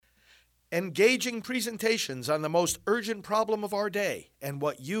engaging presentations on the most urgent problem of our day and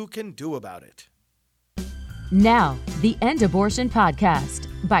what you can do about it. Now, the End Abortion Podcast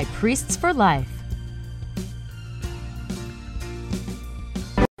by Priests for Life.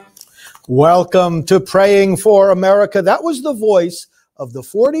 Welcome to Praying for America. That was the voice of the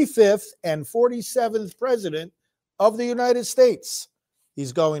 45th and 47th President of the United States.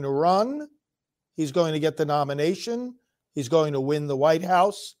 He's going to run. He's going to get the nomination. He's going to win the White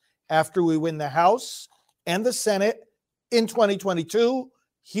House. After we win the House and the Senate in 2022,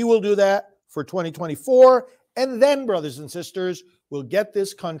 he will do that for 2024. And then, brothers and sisters, we'll get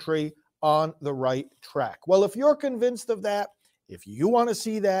this country on the right track. Well, if you're convinced of that, if you want to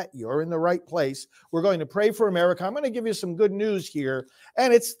see that, you're in the right place. We're going to pray for America. I'm going to give you some good news here.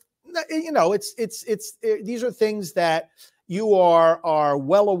 And it's these are things that you are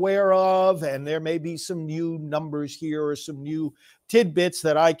well aware of, and there may be some new numbers here or some new tidbits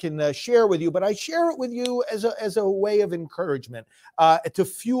that I can share with you, but I share it with you as a way of encouragement to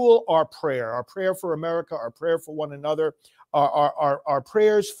fuel our prayer for America, our prayer for one another, our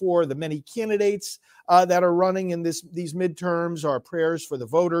prayers for the many candidates that are running in these midterms, our prayers for the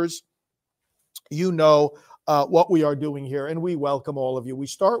voters. You know what we are doing here, and we welcome all of you. We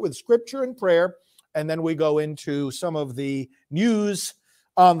start with scripture and prayer, and then we go into some of the news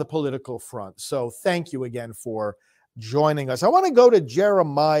on the political front. So thank you again for joining us. I want to go to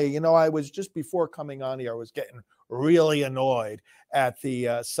Jeremiah. You know, I was just before coming on here, I was getting really annoyed at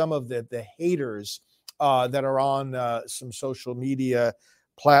some of the haters that are on some social media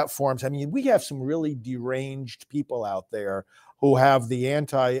platforms. I mean, we have some really deranged people out there who have the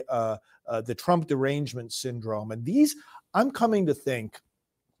the Trump derangement syndrome. And I'm coming to think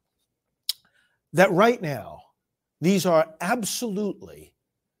that right now, these are absolutely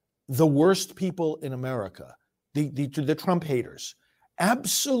the worst people in America, the Trump haters,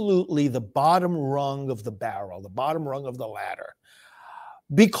 absolutely the bottom rung of the barrel, the bottom rung of the ladder,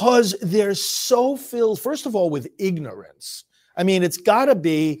 because they're so filled, first of all, with ignorance. I mean, it's got to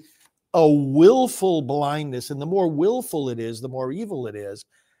be a willful blindness, and the more willful it is, the more evil it is.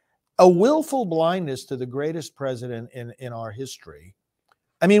 A willful blindness to the greatest president in our history.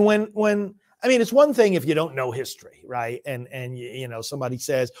 I mean, it's one thing if you don't know history, right? And you know, somebody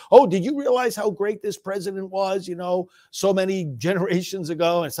says, "Oh, did you realize how great this president was, you know, so many generations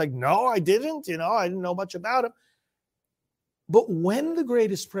ago?" And it's like, "No, I didn't, you know, I didn't know much about him." But when the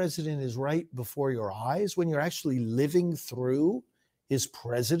greatest president is right before your eyes, when you're actually living through his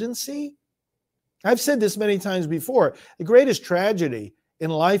presidency, I've said this many times before, the greatest tragedy in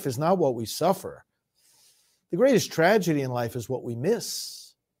life is not what we suffer. The greatest tragedy in life is what we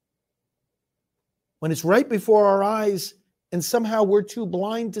miss. When it's right before our eyes and somehow we're too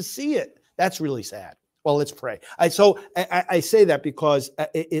blind to see it, that's really sad. Well, let's pray. I say that because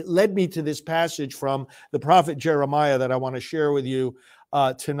it led me to this passage from the prophet Jeremiah that I want to share with you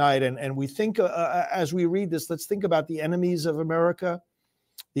tonight. And we think, as we read this, let's think about the enemies of America,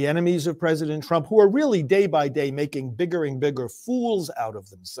 the enemies of President Trump, who are really day by day making bigger and bigger fools out of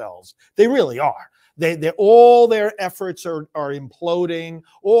themselves. They really are. All their efforts are imploding.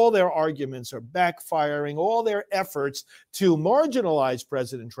 All their arguments are backfiring. All their efforts to marginalize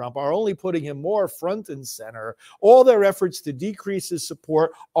President Trump are only putting him more front and center. All their efforts to decrease his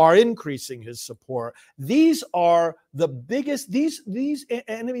support are increasing his support. These are the biggest, these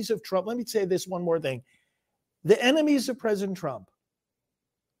enemies of Trump. Let me say this one more thing. The enemies of President Trump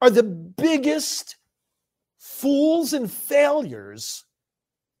are the biggest fools and failures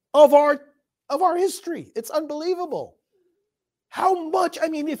of our history. It's unbelievable how much, I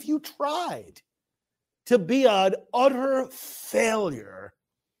mean, if you tried to be an utter failure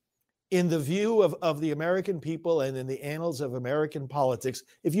in the view of the American people and in the annals of American politics,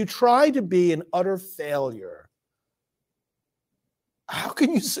 if you try to be an utter failure, how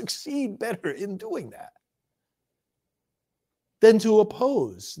can you succeed better in doing that than to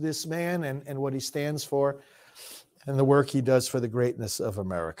oppose this man and what he stands for and the work he does for the greatness of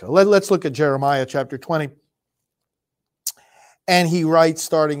America? Let's look at Jeremiah chapter 20. And he writes,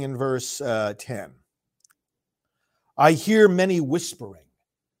 starting in verse 10, "I hear many whispering,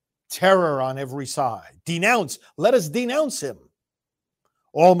 terror on every side. Denounce, let us denounce him.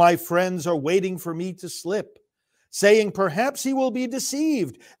 All my friends are waiting for me to slip, saying, perhaps he will be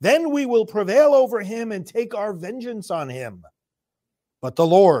deceived. Then we will prevail over him and take our vengeance on him. But the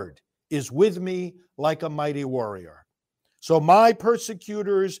Lord is with me like a mighty warrior. So my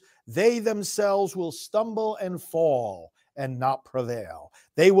persecutors, they themselves will stumble and fall and not prevail.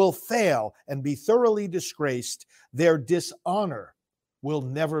 They will fail and be thoroughly disgraced. Their dishonor will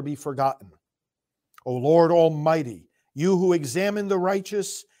never be forgotten. O Lord Almighty, you who examine the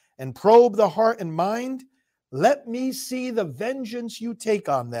righteous and probe the heart and mind. Let me see the vengeance you take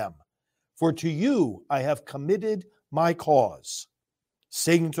on them. For to you I have committed my cause.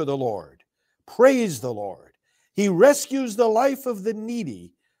 Sing to the Lord. Praise the Lord. He rescues the life of the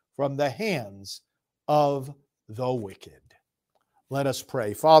needy from the hands of the wicked. Let us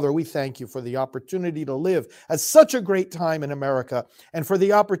pray. Father, we thank you for the opportunity to live at such a great time in America, and for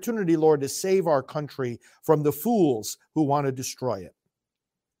the opportunity, Lord, to save our country from the fools who want to destroy it.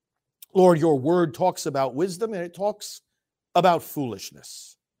 Lord, your word talks about wisdom and it talks about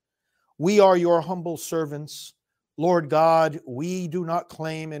foolishness. We are your humble servants. Lord God, we do not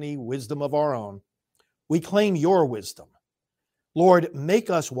claim any wisdom of our own. We claim your wisdom. Lord, make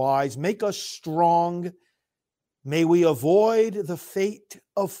us wise, make us strong. May we avoid the fate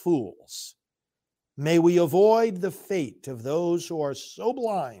of fools. May we avoid the fate of those who are so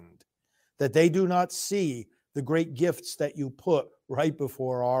blind that they do not see the great gifts that you put right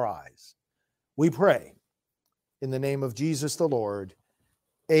before our eyes. We pray in the name of Jesus the Lord.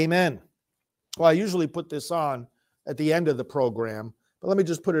 Amen. Well, I usually put this on at the end of the program, but let me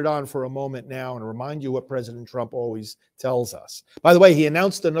just put it on for a moment now and remind you what President Trump always tells us. By the way, he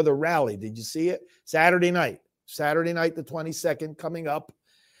announced another rally. Did you see it? Saturday night, the 22nd, coming up.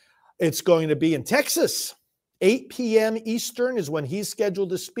 It's going to be in Texas. 8 p.m. Eastern is when he's scheduled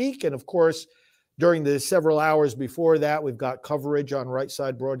to speak. And of course, during the several hours before that, we've got coverage on Right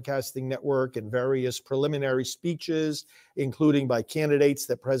Side Broadcasting Network and various preliminary speeches, including by candidates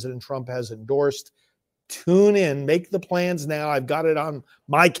that President Trump has endorsed. Tune in, make the plans now. I've got it on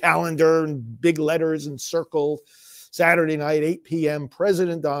my calendar in big letters and circled. Saturday night, 8 p.m.,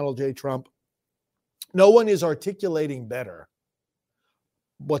 President Donald J. Trump. No one is articulating better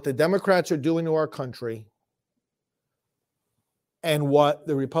what the Democrats are doing to our country and what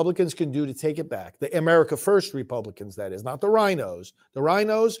the Republicans can do to take it back. The America First Republicans, that is, not the rhinos. The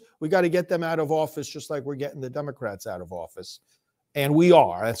rhinos, we got to get them out of office just like we're getting the Democrats out of office. And we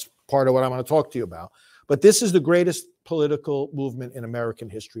are. That's part of what I'm going to talk to you about. But this is the greatest political movement in American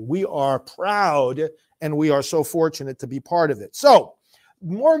history. We are proud and we are so fortunate to be part of it. So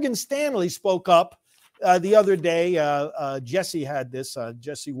Morgan Stanley spoke up the other day. Jesse had this,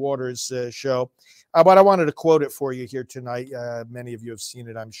 Jesse Waters' show. But I wanted to quote it for you here tonight. Many of you have seen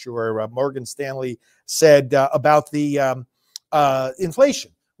it, I'm sure. Morgan Stanley said about the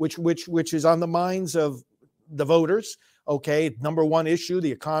inflation, which is on the minds of the voters. Okay, number one issue,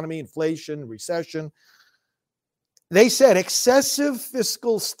 the economy, inflation, recession. They said excessive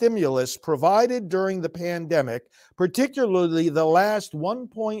fiscal stimulus provided during the pandemic, particularly the last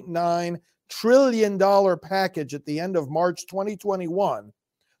 $1.9 trillion package at the end of March 2021,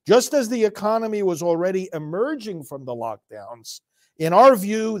 just as the economy was already emerging from the lockdowns. In our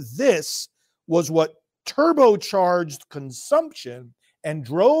view, this was what turbocharged consumption and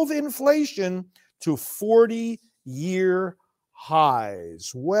drove inflation to 40-year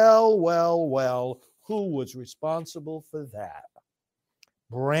highs. Well, who was responsible for that?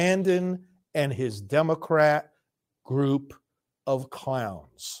 Brandon and his Democrat group of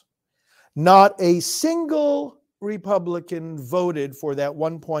clowns. Not a single Republican voted for that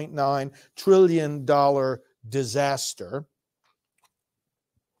 $1.9 trillion disaster.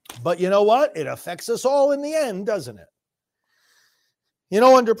 But you know what? It affects us all in the end, doesn't it? You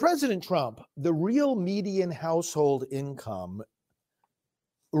know, under President Trump, the real median household income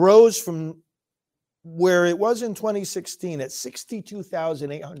rose from where it was in 2016 at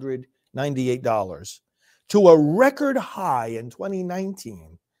 $62,898 to a record high in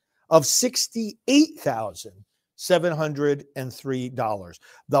 2019 of $68,703.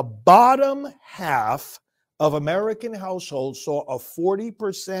 The bottom half of American households saw a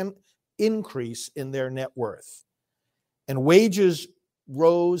 40% increase in their net worth. And wages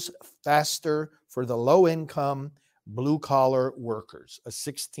rose faster for the low-income, blue-collar workers, a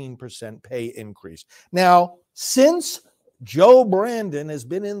 16% pay increase. Now, since Joe Brandon has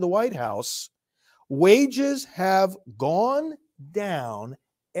been in the White House, wages have gone down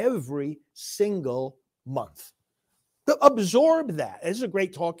every single month. To absorb that, this is a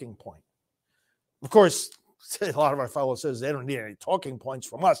great talking point. Of course, a lot of our fellows says they don't need any talking points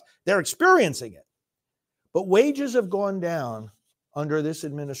from us. They're experiencing it. But wages have gone down under this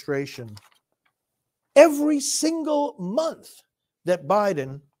administration every single month that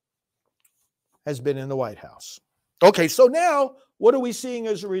Biden has been in the White House. Okay, so now what are we seeing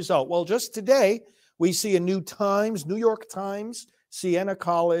as a result? Well, just today, we see a New York Times, Siena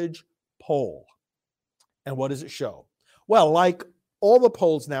College poll. And what does it show? Well, like all the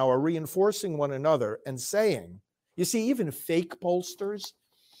polls now are reinforcing one another and saying, you see, even fake pollsters,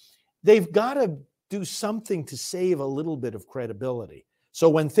 they've got to do something to save a little bit of credibility. So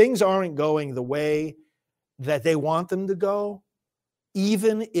when things aren't going the way that they want them to go,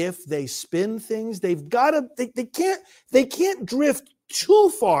 even if they spin things, they've got to, they can't drift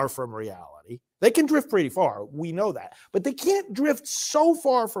too far from reality. They can drift pretty far. We know that, but they can't drift so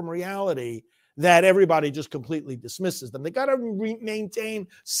far from reality that everybody just completely dismisses them. They got to maintain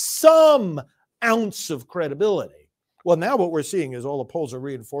some ounce of credibility. Well, now what we're seeing is all the polls are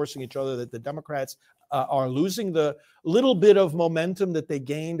reinforcing each other that the Democrats are losing the little bit of momentum that they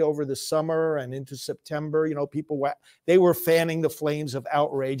gained over the summer and into September. You know, they were fanning the flames of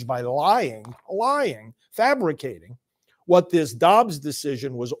outrage by lying, fabricating what this Dobbs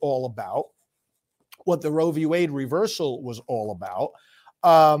decision was all about, what the Roe v. Wade reversal was all about.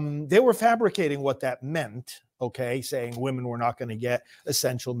 They were fabricating what that meant, okay, saying women were not going to get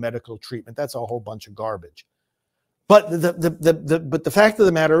essential medical treatment. That's a whole bunch of garbage. But the fact of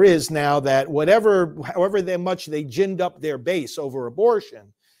the matter is now that however much they ginned up their base over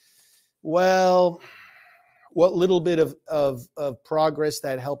abortion, well, what little bit of progress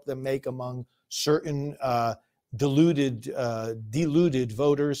that helped them make among certain deluded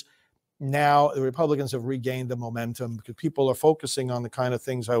voters, now the Republicans have regained the momentum because people are focusing on the kind of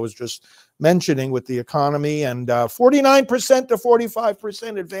things I was just mentioning with the economy, and 49% to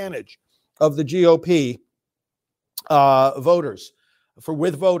 45% advantage of the GOP voters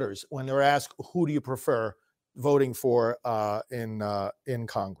when they're asked who do you prefer voting for in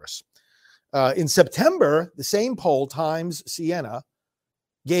Congress. In September, the same poll, Times Siena,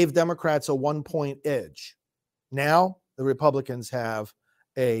 gave Democrats a 1-point edge. Now the Republicans have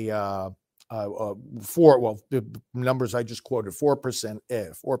the numbers I just quoted,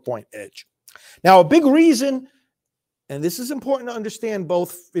 4-point edge. Now, a big reason, and this is important to understand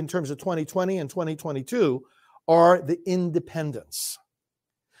both in terms of 2020 and 2022, are the independents.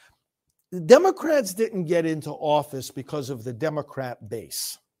 The Democrats didn't get into office because of the Democrat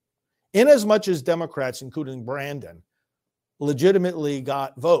base. In as much as Democrats, including Brandon, legitimately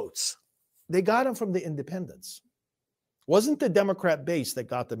got votes, they got them from the independents. It wasn't the Democrat base that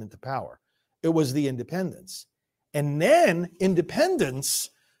got them into power. It was the independents. And then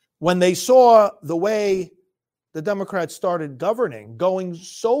independents, when they saw the way the Democrats started governing, going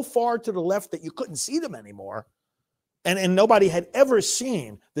so far to the left that you couldn't see them anymore, and nobody had ever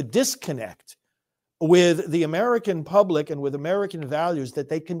seen the disconnect with the American public and with American values that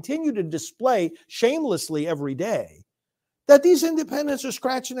they continue to display shamelessly every day, that these independents are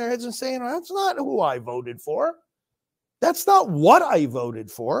scratching their heads and saying, that's not who I voted for. That's not what I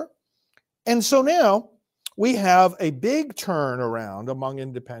voted for. And so now we have a big turnaround among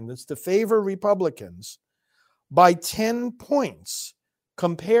independents to favor Republicans by 10 points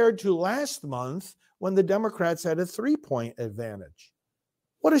compared to last month when the Democrats had a 3-point advantage.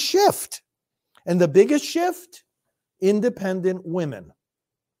 What a shift. And the biggest shift, independent women.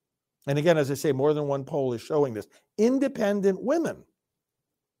 And again, as I say, more than one poll is showing this. Independent women.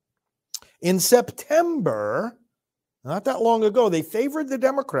 In September, not that long ago, they favored the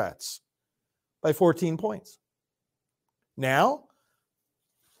Democrats by 14 points. Now,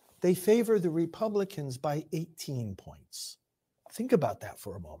 they favor the Republicans by 18 points. Think about that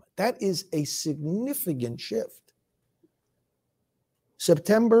for a moment. That is a significant shift.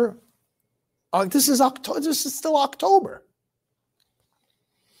 September, this is still October.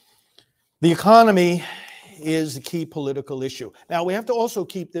 The economy is the key political issue. Now, we have to also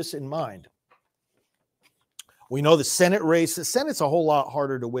keep this in mind. We know the Senate race, the Senate's a whole lot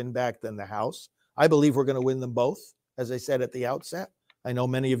harder to win back than the House. I believe we're going to win them both, as I said at the outset. I know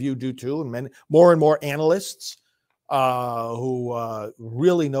many of you do too, and more and more analysts who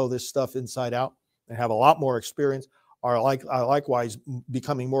really know this stuff inside out and have a lot more experience are likewise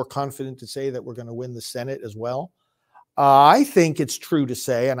becoming more confident to say that we're going to win the Senate as well. I think it's true to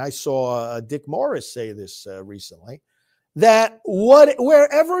say, and I saw Dick Morris say this recently, that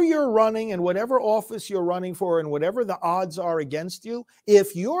wherever you're running and whatever office you're running for and whatever the odds are against you,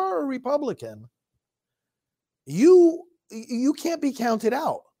 if you're a Republican, you can't be counted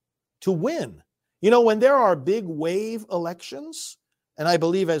out to win. You know, when there are big wave elections, and I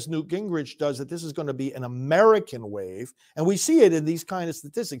believe as Newt Gingrich does, that this is going to be an American wave, and we see it in these kind of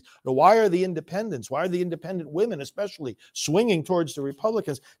statistics. Now, why are the independents, why are the independent women especially swinging towards the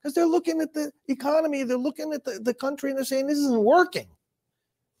Republicans? Because they're looking at the economy, they're looking at the country, and they're saying, this isn't working.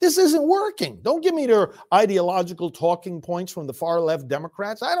 This isn't working. Don't give me their ideological talking points from the far left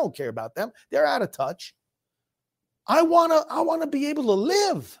Democrats. I don't care about them. They're out of touch. I want to be able to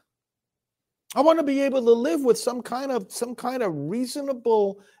live. I want to be able to live with some kind of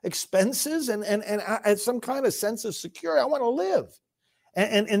reasonable expenses and some kind of sense of security. I want to live.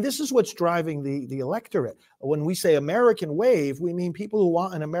 And this is what's driving the electorate. When we say American wave, we mean people who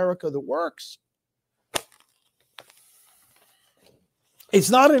want an America that works. It's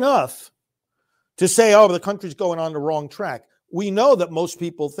not enough to say, oh, the country's going on the wrong track. We know that most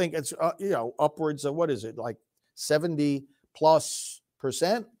people think it's, upwards of,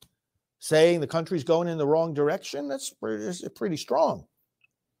 70+% saying the country's going in the wrong direction. That's pretty strong.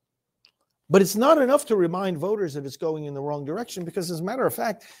 But it's not enough to remind voters that it's going in the wrong direction, because as a matter of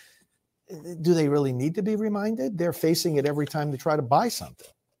fact, do they really need to be reminded? They're facing it every time they try to buy something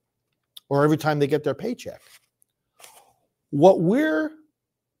or every time they get their paycheck. What's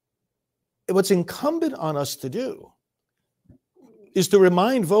incumbent on us to do is to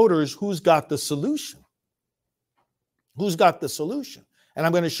remind voters who's got the solution. Who's got the solution? And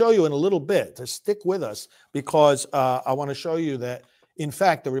I'm going to show you in a little bit. To stick with us, because I want to show you that, in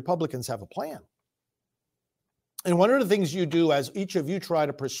fact, the Republicans have a plan. And one of the things you do, as each of you try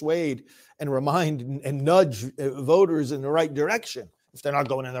to persuade and remind and nudge voters in the right direction, if they're not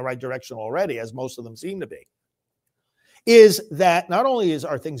going in the right direction already, as most of them seem to be, is that not only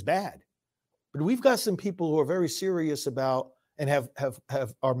are things bad, but we've got some people who are very serious about and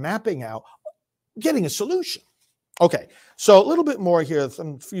are mapping out getting a solution. Okay, so a little bit more here, a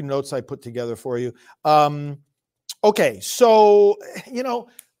few notes I put together for you. Okay, so,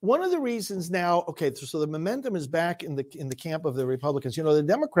 one of the reasons now, so the momentum is back in the camp of the Republicans. The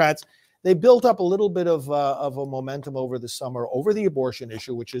Democrats, they built up a little bit of a momentum over the summer over the abortion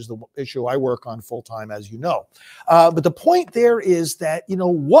issue, which is the issue I work on full time, as you know. But the point there is that,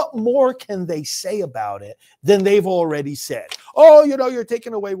 what more can they say about it than they've already said? Oh, you're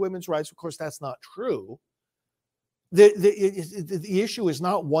taking away women's rights. Of course, that's not true. The issue is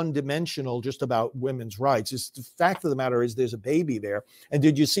not one-dimensional, just about women's rights. It's the fact of the matter is there's a baby there. And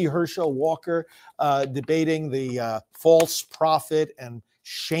did you see Herschel Walker debating the false prophet and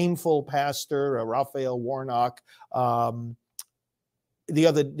shameful pastor Raphael Warnock the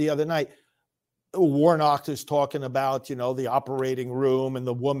other night? Warnock is talking about, the operating room and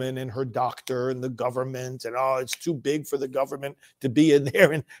the woman and her doctor and the government, and it's too big for the government to be in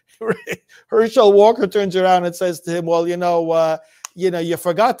there. And Herschel Walker turns around and says to him, well, you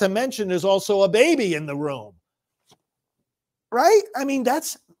forgot to mention there's also a baby in the room. Right? I mean,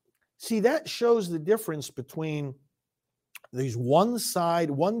 that shows the difference between these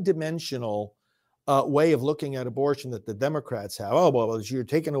one-dimensional way of looking at abortion that the Democrats have. Oh, well, you're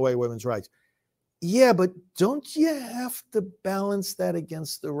taking away women's rights. Yeah, but don't you have to balance that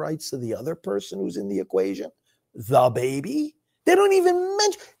against the rights of the other person who's in the equation? The baby? They don't even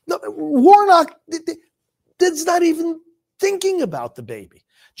mention. Warnock is not even thinking about the baby.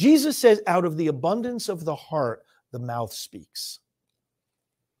 Jesus says, out of the abundance of the heart, the mouth speaks.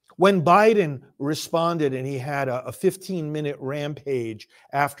 When Biden responded and he had a 15-minute rampage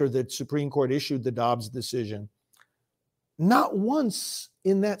after the Supreme Court issued the Dobbs decision, not once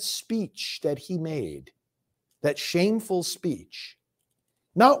in that speech that he made, that shameful speech,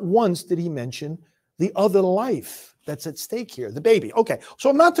 not once did he mention the other life that's at stake here, the baby. Okay, so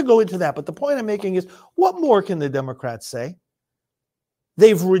I'm not to go into that, but the point I'm making is, what more can the Democrats say?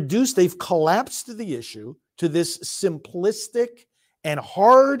 They've collapsed the issue to this simplistic and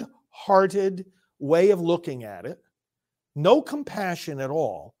hard-hearted way of looking at it. No compassion at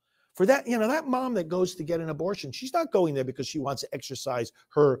all. For that, that mom that goes to get an abortion, she's not going there because she wants to exercise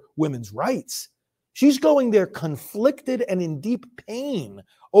her women's rights. She's going there conflicted and in deep pain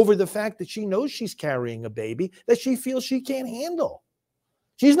over the fact that she knows she's carrying a baby that she feels she can't handle.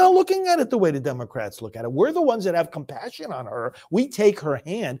 She's not looking at it the way the Democrats look at it. We're the ones that have compassion on her. We take her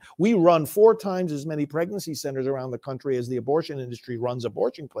hand. We run 4 times as many pregnancy centers around the country as the abortion industry runs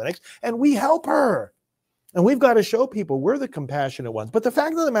abortion clinics, and we help her. And we've got to show people we're the compassionate ones. But the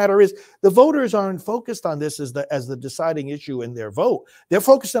fact of the matter is, the voters aren't focused on this as the deciding issue in their vote. They're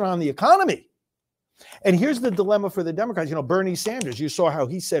focusing on the economy. And here's the dilemma for the Democrats. Bernie Sanders, you saw how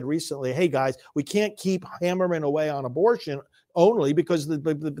he said recently, hey, guys, we can't keep hammering away on abortion only because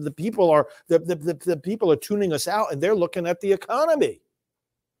the people are tuning us out and they're looking at the economy.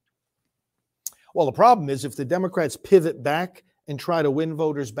 Well, the problem is, if the Democrats pivot back and try to win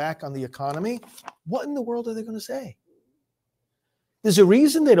voters back on the economy, what in the world are they going to say? There's a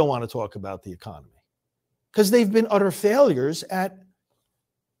reason they don't want to talk about the economy, because they've been utter failures at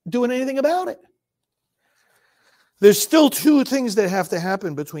doing anything about it. There's still 2 things that have to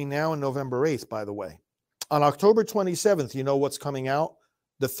happen between now and November 8th, by the way. On October 27th, you know what's coming out?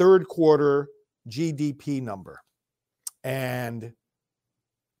 The third quarter GDP number. And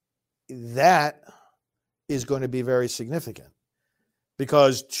that is going to be very significant,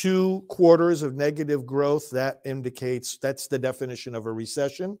 because 2 quarters of negative growth, that indicates that's the definition of a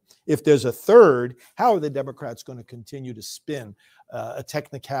recession. If there's a third, how are the Democrats going to continue to spin a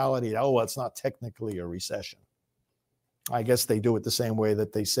technicality? Oh, well, it's not technically a recession. I guess they do it the same way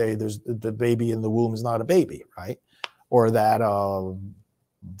that they say there's the baby in the womb is not a baby, right? Or that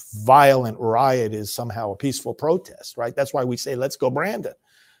violent riot is somehow a peaceful protest, right? That's why we say, let's go Brandon.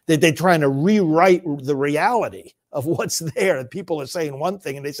 They're trying to rewrite the reality of what's there. People are saying one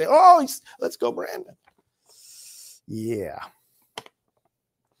thing and they say, oh, let's go Brandon. Yeah.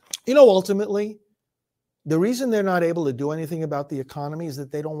 Ultimately, the reason they're not able to do anything about the economy is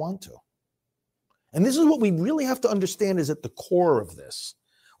that they don't want to. And this is what we really have to understand is at the core of this.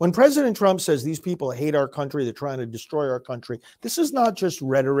 When President Trump says these people hate our country, they're trying to destroy our country, this is not just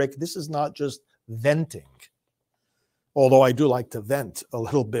rhetoric. This is not just venting. Although I do like to vent a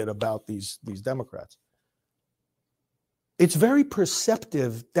little bit about these Democrats. It's very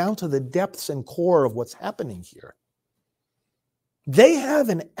perceptive down to the depths and core of what's happening here. They have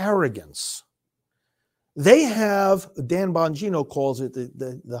an arrogance. They have, Dan Bongino calls it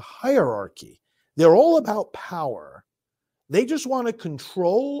the hierarchy. They're all about power. They just want to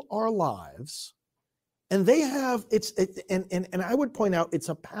control our lives. And they have, and I would point out, it's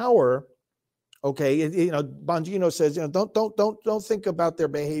a power. Okay, Bongino says, don't think about their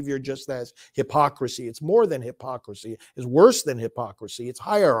behavior just as hypocrisy. It's more than hypocrisy. It's worse than hypocrisy. It's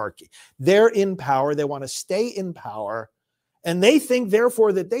hierarchy. They're in power. They want to stay in power, and they think,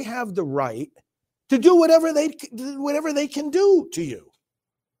 therefore, that they have the right to do whatever they can do to you.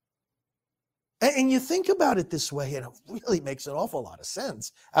 And you think about it this way, and it really makes an awful lot of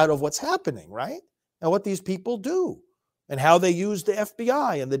sense out of what's happening, right? And what these people do, and how they use the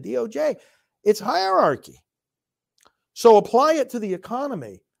FBI and the DOJ. It's hierarchy. So apply it to the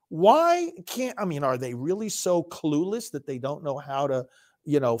economy. Why can't, are they really so clueless that they don't know how to,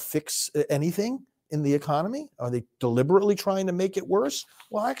 fix anything in the economy? Are they deliberately trying to make it worse?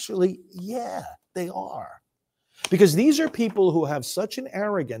 Well, actually, yeah, they are. Because these are people who have such an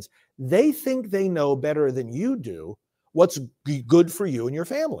arrogance. They think they know better than you do what's good for you and your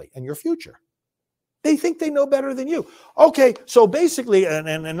family and your future. They think they know better than you. Okay, so basically,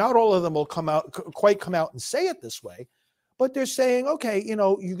 and not all of them will come out and say it this way, but they're saying, okay,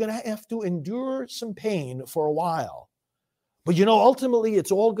 you're going to have to endure some pain for a while. But, ultimately,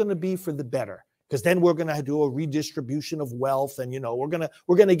 it's all going to be for the better, because then we're going to do a redistribution of wealth, and, we're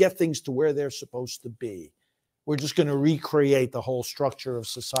going to get things to where they're supposed to be. We're just going to recreate the whole structure of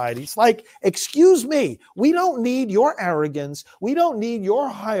society. It's like, excuse me, we don't need your arrogance. We don't need your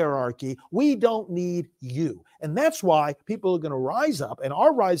hierarchy. We don't need you. And that's why people are going to rise up and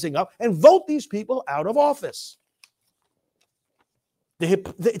are rising up and vote these people out of office.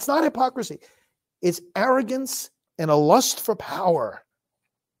 It's not hypocrisy. It's arrogance and a lust for power.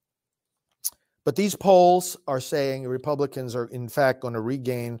 But these polls are saying Republicans are, in fact, going to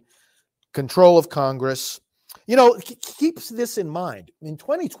regain control of Congress. Keep this in mind. In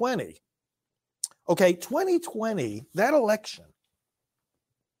 2020, that election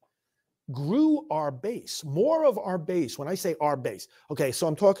grew our base, more of our base. When I say our base, so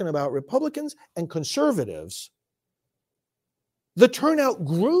I'm talking about Republicans and conservatives. The turnout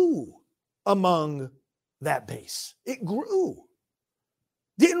grew among that base. It grew.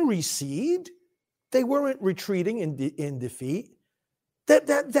 Didn't recede. They weren't retreating in defeat.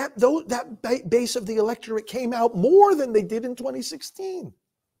 That base of the electorate came out more than they did in 2016.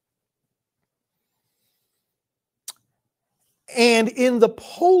 And in the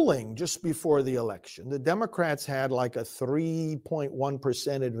polling just before the election, the Democrats had like a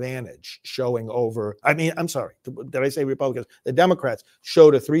 3.1% advantage showing over, did I say Republicans? The Democrats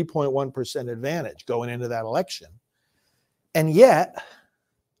showed a 3.1% advantage going into that election. And yet,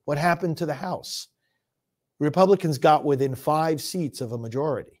 what happened to the House? Republicans got within 5 seats of a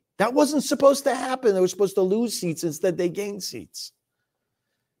majority. That wasn't supposed to happen. They were supposed to lose seats. Instead, they gained seats.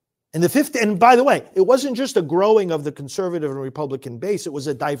 And by the way, it wasn't just a growing of the conservative and Republican base. It was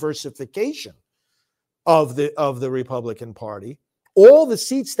a diversification of the Republican Party. All the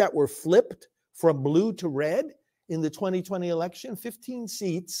seats that were flipped from blue to red in the 2020 election, 15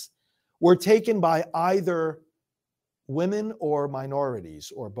 seats, were taken by either women or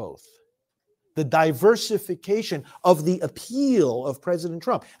minorities or both. The diversification of the appeal of President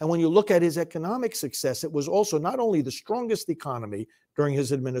Trump. And when you look at his economic success, it was also not only the strongest economy during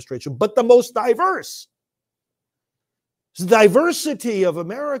his administration, but the most diverse. It's the diversity of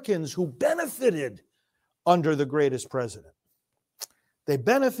Americans who benefited under the greatest president. They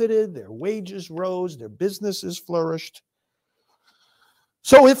benefited, their wages rose, their businesses flourished.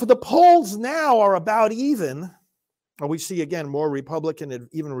 So if the polls now are about even, we see again more Republican,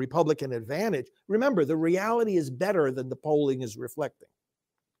 even Republican advantage. Remember, the reality is better than the polling is reflecting,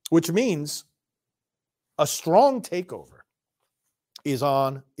 which means a strong takeover is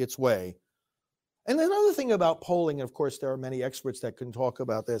on its way. And another thing about polling, and of course, there are many experts that can talk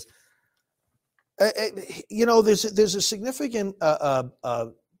about this. There's a significant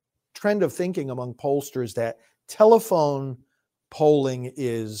trend of thinking among pollsters that telephone polling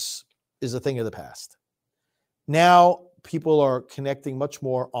is a thing of the past. Now people are connecting much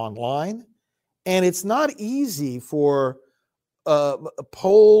more online, and it's not easy for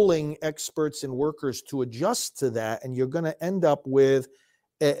polling experts and workers to adjust to that, and you're going to end up with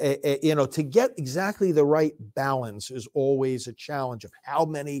to get exactly the right balance is always a challenge of how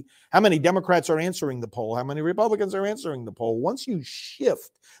many Democrats are answering the poll, how many Republicans are answering the poll. Once you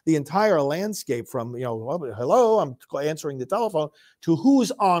shift the entire landscape from, hello, I'm answering the telephone, to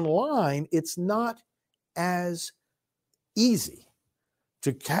who's online, it's not as easy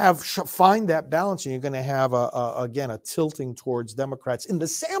to find that balance. And you're going to have, a tilting towards Democrats in the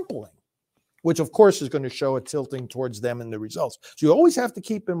sampling, which of course is going to show a tilting towards them in the results. So you always have to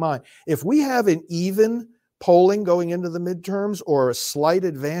keep in mind, if we have an even polling going into the midterms or a slight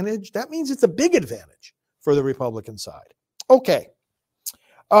advantage, that means it's a big advantage for the Republican side. Okay.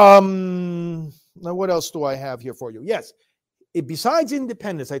 Now what else do I have here for you? Yes. Besides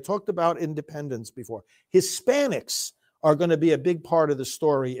independents, I talked about independents before. Hispanics are going to be a big part of the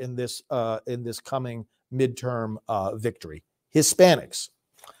story in this coming midterm victory. Hispanics.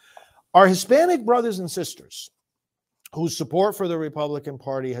 Our Hispanic brothers and sisters whose support for the Republican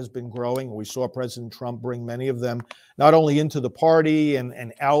Party has been growing. We saw President Trump bring many of them not only into the party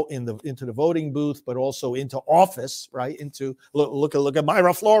and out into the voting booth, but also into office, right? Look at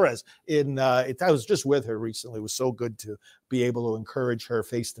Mayra Flores. I was just with her recently. It was so good to be able to encourage her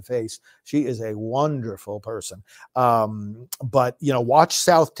face to face. She is a wonderful person. But watch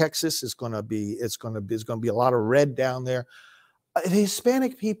South Texas. It's going to be a lot of red down there. The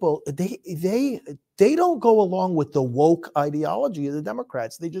Hispanic people, they don't go along with the woke ideology of the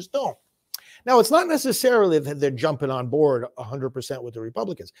Democrats. They just don't. Now, it's not necessarily that they're jumping on board 100% with the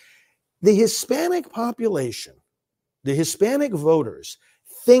Republicans. The Hispanic population, the Hispanic voters,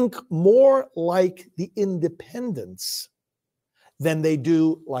 think more like the independents than they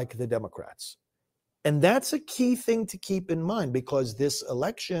do like the Democrats. And that's a key thing to keep in mind, because this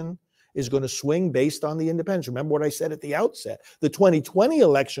election is going to swing based on the independents. Remember what I said at the outset. The 2020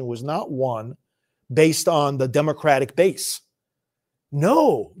 election was not won based on the Democratic base.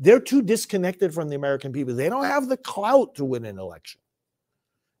 No, they're too disconnected from the American people. They don't have the clout to win an election.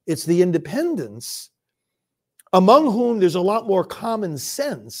 It's the independents, among whom there's a lot more common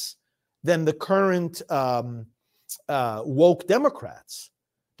sense than the current woke Democrats.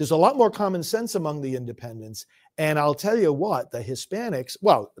 There's a lot more common sense among the independents. And I'll tell you what, the Hispanics,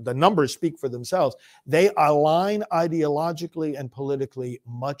 well, the numbers speak for themselves. They align ideologically and politically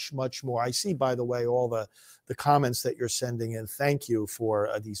much, much more. I see, by the way, all the comments that you're sending in. Thank you for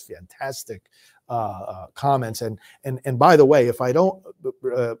these fantastic comments. And by the way, if I don't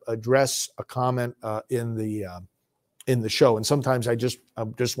address a comment in the show, and sometimes I just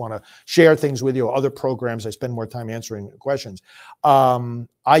want to share things with you, other programs, I spend more time answering questions.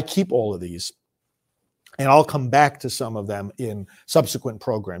 I keep all of these, and I'll come back to some of them in subsequent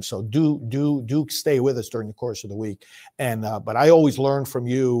programs. So do stay with us during the course of the week. And but I always learn from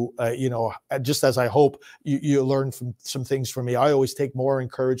you. Just as I hope you learn from some things from me. I always take more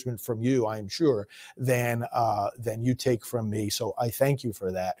encouragement from you, I am sure, than you take from me. So I thank you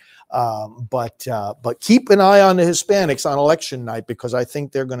for that. But keep an eye on the Hispanics on election night, because I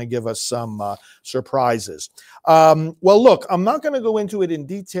think they're going to give us some surprises. Well, look, I'm not going to go into it in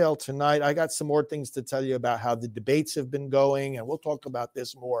detail tonight. I got some more things to tell you about how the debates have been going, and we'll talk about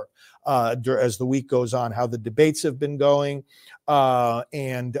this more as the week goes on, how the debates have been going,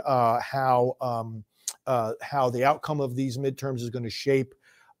 and how the outcome of these midterms is going to shape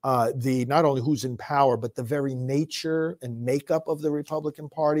not only who's in power, but the very nature and makeup of the Republican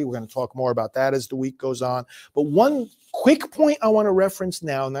Party. We're going to talk more about that as the week goes on. But one quick point I want to reference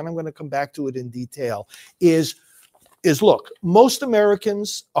now, and then I'm going to come back to it in detail, is look, most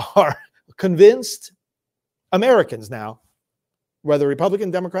Americans are convinced, Americans now, whether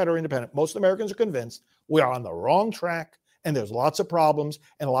Republican, Democrat, or Independent, most Americans are convinced we are on the wrong track, and there's lots of problems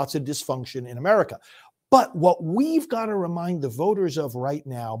and lots of dysfunction in America. But what we've got to remind the voters of right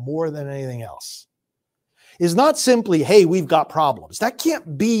now, more than anything else, is not simply, hey, we've got problems. That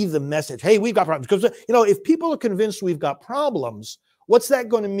can't be the message. Hey, we've got problems. Because, if people are convinced we've got problems, what's that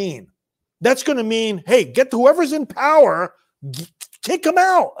going to mean? That's going to mean, hey, get to whoever's in power, kick them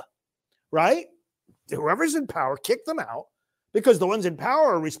out, right? whoever's in power, kick them out because the ones in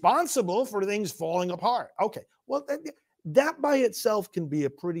power are responsible for things falling apart. Okay, well, that by itself can be a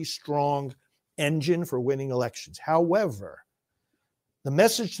pretty strong engine for winning elections. However, the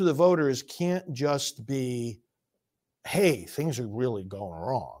message to the voters can't just be, hey, things are really going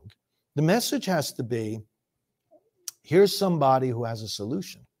wrong. The message has to be, here's somebody who has a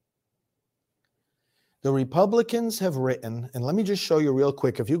solution. The Republicans have written, and let me just show you real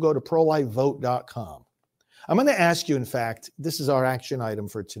quick. If you go to prolifevote.com, I'm going to ask you, in fact, this is our action item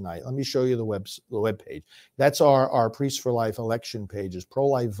for tonight. Let me show you the web page. That's our Priests for Life election page, is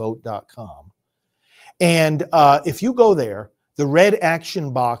prolifevote.com. And if you go there, the red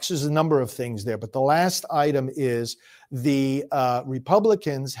action box, there's a number of things there, but the last item is the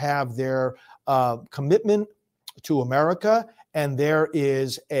Republicans have their commitment to America, and there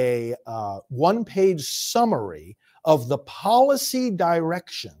is a one-page summary of the policy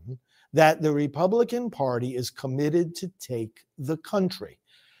direction that the Republican Party is committed to take the country.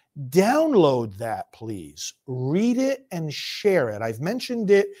 Download that, please. Read it and share it. I've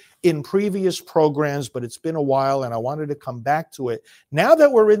mentioned it in previous programs, but it's been a while and I wanted to come back to it. Now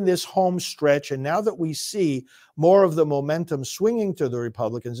that we're in this home stretch and now that we see more of the momentum swinging to the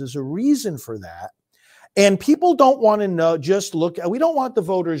Republicans, there's a reason for that. And people don't want to know, we don't want the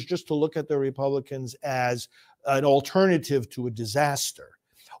voters just to look at the Republicans as an alternative to a disaster.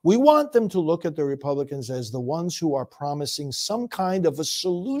 We want them to look at the Republicans as the ones who are promising some kind of a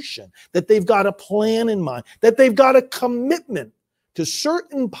solution, that they've got a plan in mind, that they've got a commitment to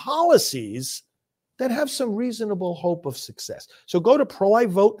certain policies that have some reasonable hope of success. So go to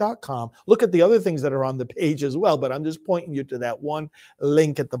prolifevote.com, look at the other things that are on the page as well, but I'm just pointing you to that one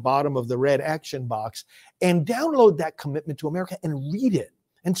link at the bottom of the red action box, and download that commitment to America and read it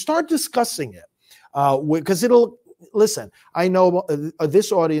and start discussing it. Because listen, I know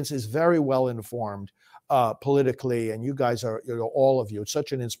this audience is very well informed politically, and you guys are, all of you, it's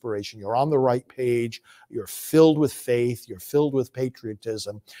such an inspiration. You're on the right page. You're filled with faith. You're filled with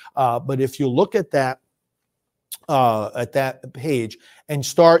patriotism. But if you look at that page and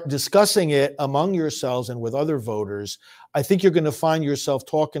start discussing it among yourselves and with other voters, I think you're going to find yourself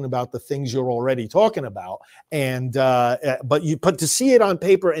talking about the things you're already talking about. And but to see it on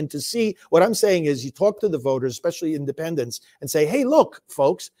paper and to see what I'm saying is, you talk to the voters, especially independents, and say, hey, look,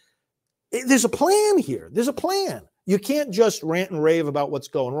 folks, there's a plan here. There's a plan. You can't just rant and rave about what's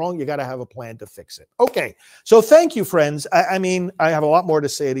going wrong. You got to have a plan to fix it. Okay. So thank you, friends. I mean, I have a lot more to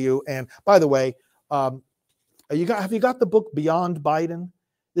say to you. And by the way, have you got the book Beyond Biden?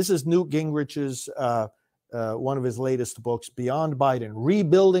 This is Newt Gingrich's one of his latest books, Beyond Biden,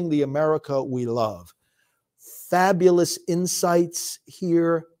 Rebuilding the America We Love. Fabulous insights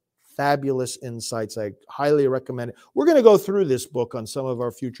here. Fabulous insights. I highly recommend it. We're going to go through this book on some of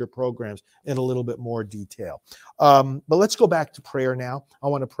our future programs in a little bit more detail. But let's go back to prayer now. I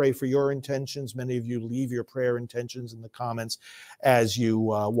want to pray for your intentions. Many of you leave your prayer intentions in the comments as you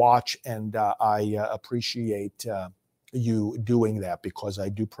watch, and I appreciate you doing that, because I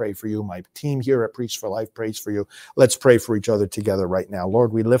do pray for you. My team here at Priests for Life prays for you. Let's pray for each other together right now.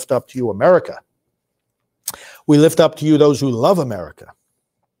 Lord, we lift up to you America. We lift up to you those who love America.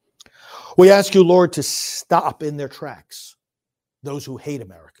 We ask you, Lord, to stop in their tracks those who hate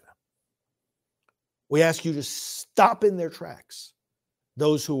America. We ask you to stop in their tracks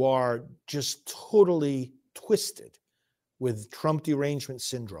those who are just totally twisted with Trump derangement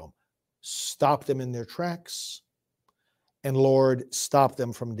syndrome. Stop them in their tracks. And Lord, stop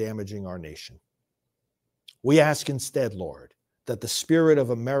them from damaging our nation. We ask instead, Lord, that the spirit of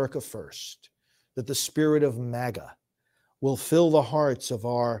America first, that the spirit of MAGA will fill the hearts of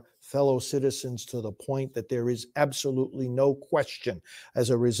our fellow citizens to the point that there is absolutely no question as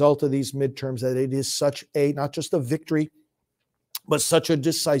a result of these midterms that it is such a, not just a victory, but such a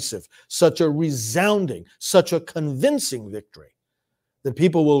decisive, such a resounding, such a convincing victory that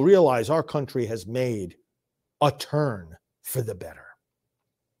people will realize our country has made a turn for the better.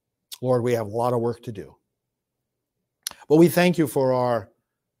 Lord, we have a lot of work to do. But we thank you for our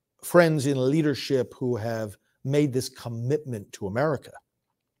friends in leadership who have made this commitment to America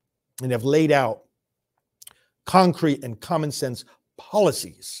and have laid out concrete and common sense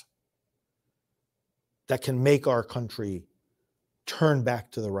policies that can make our country turn back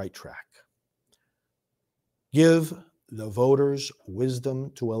to the right track. Give the voters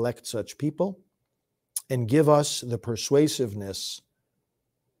wisdom to elect such people, and give us the persuasiveness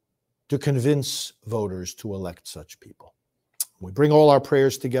to convince voters to elect such people. We bring all our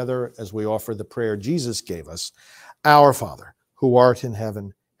prayers together as we offer the prayer Jesus gave us. Our Father, who art in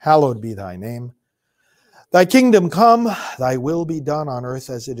heaven, hallowed be thy name. Thy kingdom come, thy will be done on earth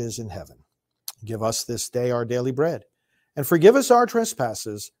as it is in heaven. Give us this day our daily bread, and forgive us our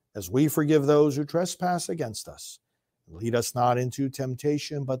trespasses, as we forgive those who trespass against us. Lead us not into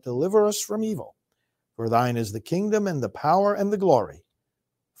temptation, but deliver us from evil. For thine is the kingdom and the power and the glory,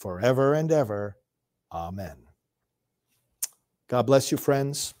 forever and ever. Amen. God bless you,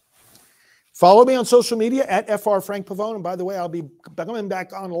 friends. Follow me on social media at FR Frank Pavone. And by the way, I'll be coming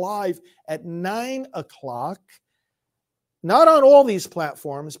back on live at 9 o'clock. Not on all these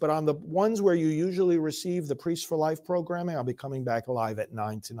platforms, but on the ones where you usually receive the Priest for Life programming. I'll be coming back live at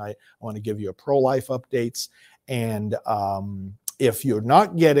 9 tonight. I want to give you a pro-life updates. And if you're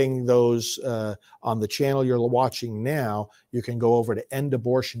not getting those on the channel you're watching now, you can go over to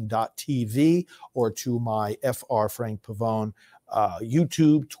endabortion.tv or to my FR Frank Pavone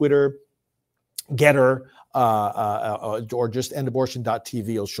YouTube, Twitter, Getter, or just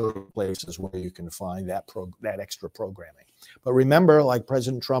endabortion.tv. Will show you places where you can find that extra programming. But remember, like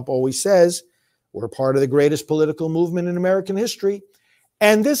President Trump always says, we're part of the greatest political movement in American history.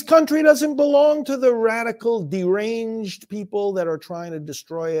 And this country doesn't belong to the radical, deranged people that are trying to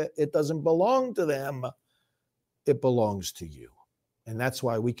destroy it. It doesn't belong to them. It belongs to you. And that's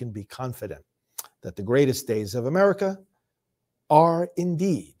why we can be confident that the greatest days of America are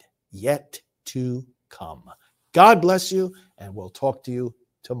indeed yet to come. God bless you, and we'll talk to you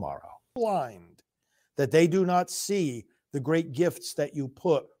tomorrow. Blind, that they do not see the great gifts that you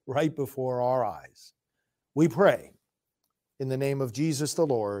put right before our eyes. We pray in the name of Jesus the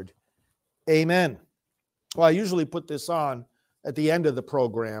Lord. Amen. Well, I usually put this on at the end of the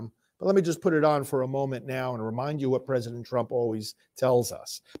program, but let me just put it on for a moment now and remind you what President Trump always tells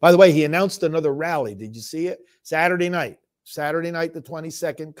us. By the way, he announced another rally. Did you see it? Saturday night, the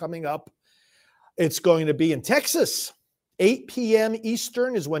 22nd, coming up. It's going to be in Texas. 8 p.m.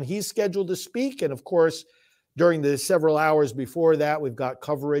 Eastern is when he's scheduled to speak. And of course, during the several hours before that, we've got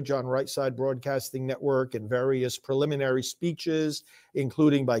coverage on Right Side Broadcasting Network and various preliminary speeches,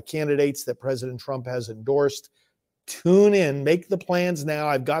 including by candidates that President Trump has endorsed. Tune in, make the plans now.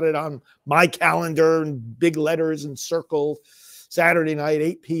 I've got it on my calendar in big letters and circled. Saturday night,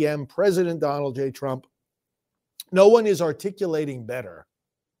 8 p.m., President Donald J. Trump. No one is articulating better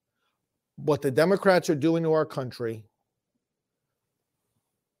what the Democrats are doing to our country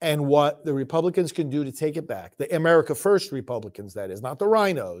and what the Republicans can do to take it back. The America First Republicans, that is, not the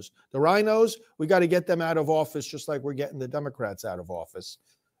rhinos. The rhinos, we got to get them out of office just like we're getting the Democrats out of office.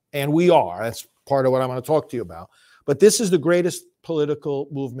 And we are. That's part of what I'm going to talk to you about. But this is the greatest political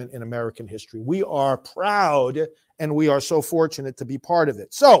movement in American history. We are proud, and we are so fortunate to be part of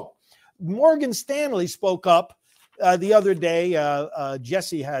it. So Morgan Stanley spoke up the other day.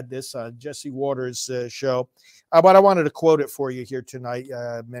 Jesse had this, Jesse Waters' show. But I wanted to quote it for you here tonight.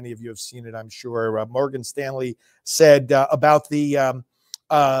 Many of you have seen it, I'm sure. Morgan Stanley said about the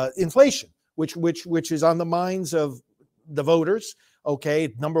inflation, which is on the minds of the voters.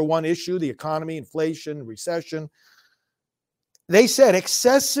 Okay, number one issue, the economy, inflation, recession. They said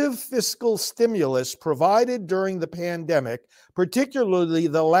excessive fiscal stimulus provided during the pandemic, particularly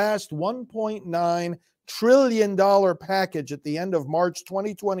the last $1.9 trillion package at the end of March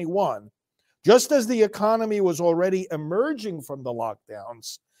 2021, just as the economy was already emerging from the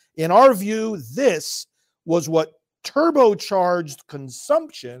lockdowns. In our view, this was what turbocharged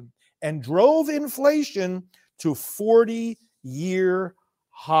consumption and drove inflation to 40-year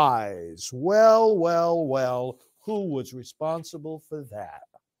highs. Well, who was responsible for that?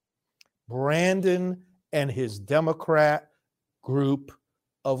 Brandon and his Democrat group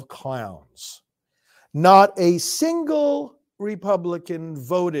of clowns. Not a single Republican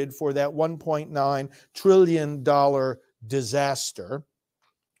voted for that $1.9 trillion disaster.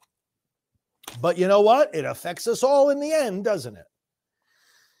 But you know what? It affects us all in the end, doesn't it?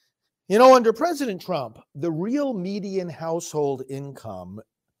 You know, under President Trump, the real median household income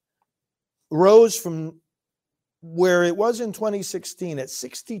rose from where it was in 2016 at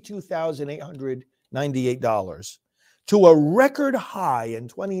 $62,898 to a record high in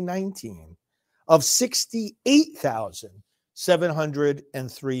 2019 of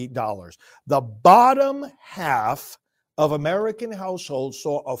 $68,703. The bottom half of American households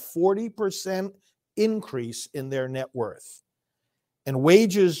saw a 40% increase in their net worth. And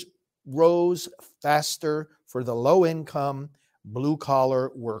wages rose faster for the low-income,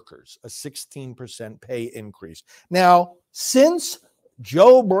 blue-collar workers, a 16% pay increase. Now, since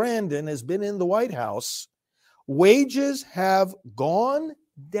Joe Brandon has been in the White House, wages have gone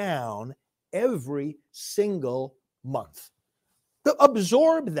down every single month.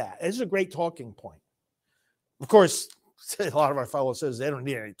 Absorb that. This is a great talking point. Of course, a lot of our fellows says they don't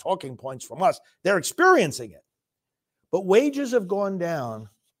need any talking points from us. They're experiencing it. But wages have gone down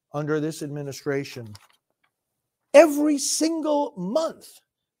under this administration every single month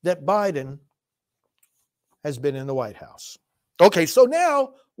that Biden has been in the White House. Okay, so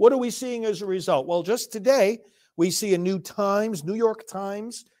now what are we seeing as a result? Well, just today, we see a New York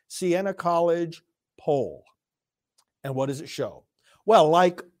Times, Siena College poll. And what does it show? Well,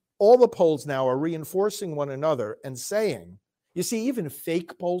 like all the polls now are reinforcing one another and saying, you see, even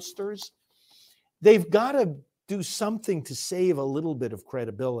fake pollsters, they've got to do something to save a little bit of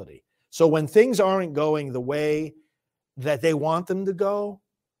credibility. So when things aren't going the way that they want them to go,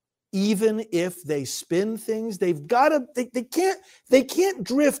 even if they spin things, they've got to, they can't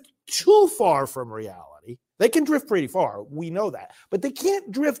drift too far from reality. They can drift pretty far, we know that, but they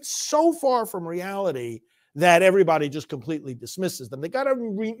can't drift so far from reality that everybody just completely dismisses them. They got to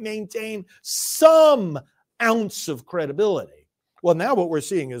maintain some ounce of credibility. Well, now what we're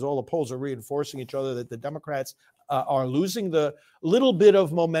seeing is all the polls are reinforcing each other, that the Democrats are losing the little bit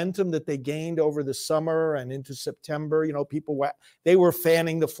of momentum that they gained over the summer and into September. You know, they were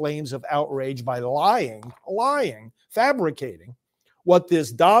fanning the flames of outrage by lying, fabricating what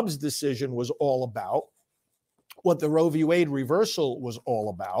this Dobbs decision was all about, what the Roe v. Wade reversal was all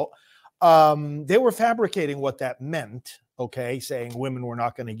about. They were fabricating what that meant, okay, saying women were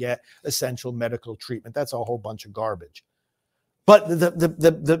not going to get essential medical treatment. That's a whole bunch of garbage. But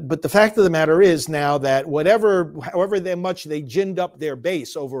the fact of the matter is now that however much they ginned up their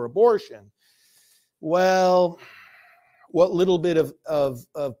base over abortion, well, what little bit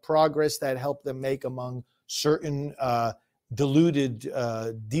of progress that helped them make among certain deluded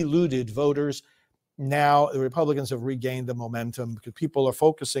voters, now the Republicans have regained the momentum because people are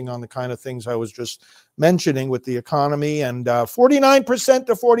focusing on the kind of things I was just mentioning with the economy, and 49%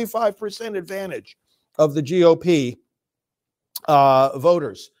 to 45% advantage of the GOP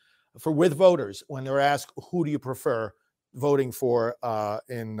voters when they're asked who do you prefer voting for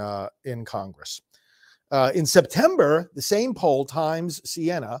in Congress. In September, the same poll, Times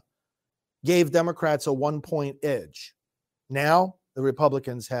Siena, gave Democrats a 1-point edge. Now the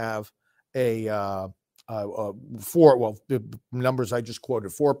Republicans have the numbers I just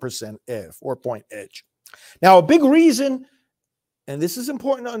quoted, 4-point edge. Now, a big reason, and this is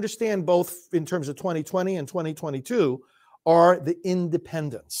important to understand both in terms of 2020 and 2022, are the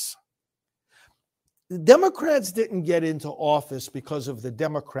independents. The Democrats didn't get into office because of the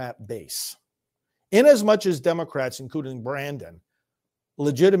Democrat base. In as much as Democrats, including Brandon,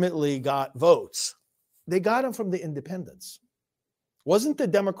 legitimately got votes, they got them from the independents. It wasn't the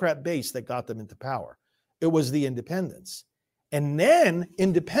Democrat base that got them into power. It was the independents. And then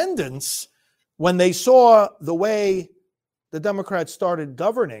independents, when they saw the way the Democrats started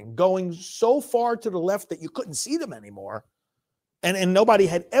governing, going so far to the left that you couldn't see them anymore, and nobody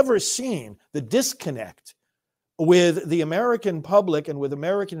had ever seen the disconnect with the American public and with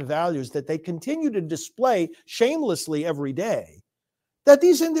American values that they continue to display shamelessly every day, that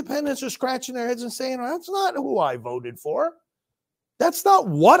these independents are scratching their heads and saying, that's not who I voted for. That's not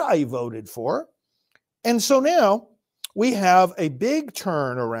what I voted for. And so now we have a big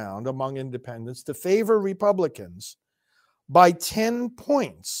turnaround among independents to favor Republicans by 10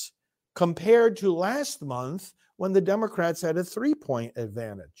 points compared to last month when the Democrats had a 3-point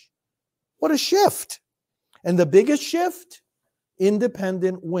advantage. What a shift. And the biggest shift,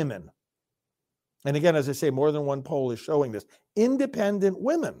 independent women. And again, as I say, more than one poll is showing this. Independent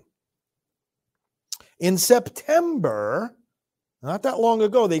women. In September, not that long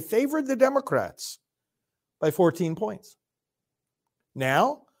ago, they favored the Democrats by 14 points.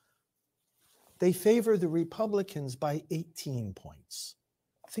 Now, they favor the Republicans by 18 points.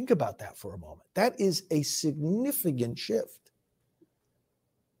 Think about that for a moment. That is a significant shift.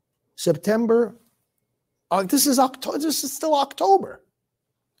 September, this is still October.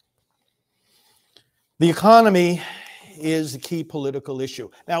 The economy is the key political issue.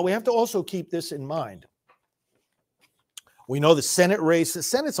 Now, we have to also keep this in mind. We know the Senate race, the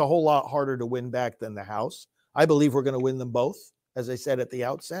Senate's a whole lot harder to win back than the House. I believe we're going to win them both, as I said at the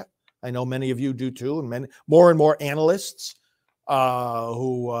outset. I know many of you do too, and more and more analysts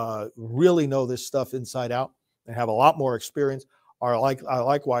who really know this stuff inside out and have a lot more experience are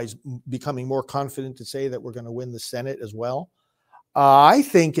likewise becoming more confident to say that we're going to win the Senate as well. I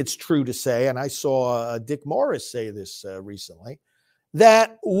think it's true to say, and I saw Dick Morris say this recently,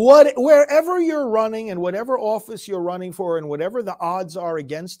 that wherever you're running and whatever office you're running for and whatever the odds are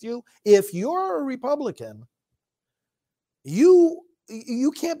against you, if you're a Republican, you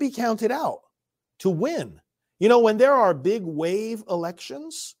can't be counted out to win. You know, when there are big wave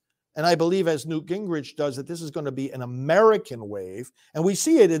elections, And I believe, as Newt Gingrich does, that this is going to be an American wave. And we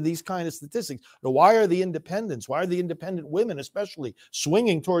see it in these kind of statistics. Now, why are the independents, why are the independent women especially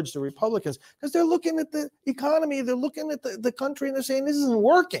swinging towards the Republicans? Because they're looking at the economy, they're looking at the country, and they're saying, this isn't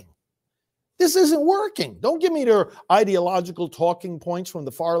working. This isn't working. Don't give me their ideological talking points from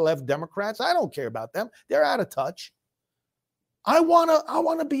the far left Democrats. I don't care about them. They're out of touch. I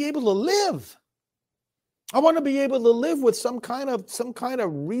want to be able to live. I want to be able to live with some kind of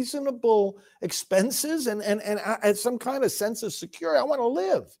reasonable expenses and some kind of sense of security. I want to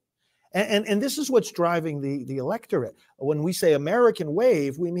live. And this is what's driving the electorate. When we say American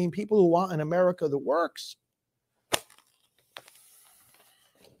wave, we mean people who want an America that works.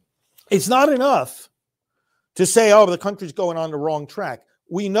 It's not enough to say, oh, the country's going on the wrong track.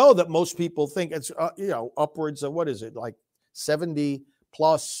 We know that most people think it's, upwards of,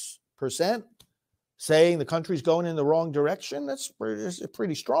 70+% saying the country's going in the wrong direction. That's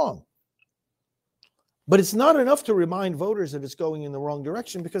pretty strong. But it's not enough to remind voters that it's going in the wrong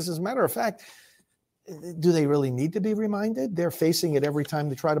direction, because as a matter of fact, do they really need to be reminded? They're facing it every time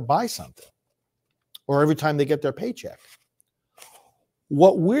they try to buy something or every time they get their paycheck.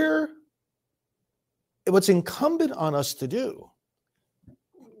 What's incumbent on us to do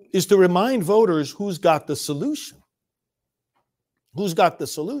is to remind voters who's got the solution. Who's got the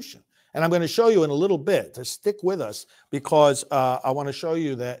solution? And I'm going to show you in a little bit, to stick with us, because I want to show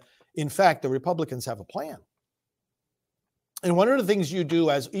you that, in fact, the Republicans have a plan. And one of the things you do,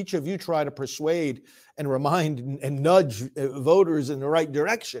 as each of you try to persuade and remind and nudge voters in the right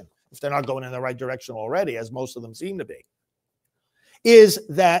direction, if they're not going in the right direction already, as most of them seem to be, is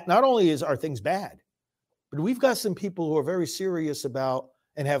that not only are things bad, but we've got some people who are very serious about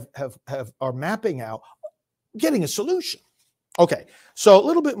and are mapping out getting a solution. Okay, so a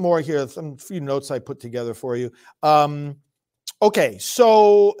little bit more here, some few notes I put together for you. Okay,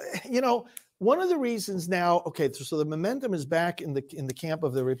 so one of the reasons now, so the momentum is back in the camp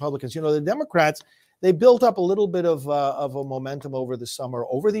of the Republicans. The Democrats, they built up a little bit of a momentum over the summer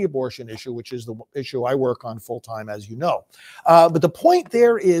over the abortion issue, which is the issue I work on full time, as you know. But the point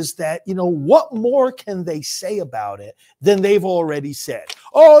there is that, what more can they say about it than they've already said?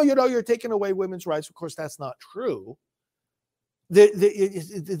 Oh, you're taking away women's rights. Of course, that's not true.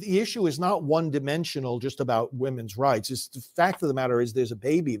 The issue is not one-dimensional, just about women's rights. It's the fact of the matter is there's a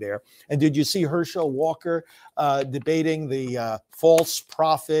baby there. And did you see Herschel Walker debating the false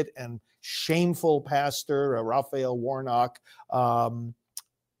prophet and shameful pastor Raphael Warnock the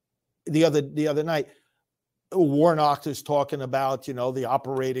other night? Warnock is talking about, the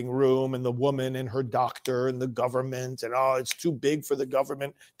operating room and the woman and her doctor and the government, and it's too big for the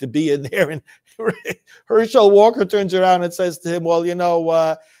government to be in there. And Herschel Walker turns around and says to him, well, you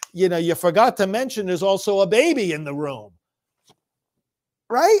forgot to mention there's also a baby in the room.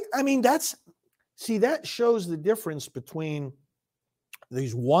 Right? I mean, that shows the difference between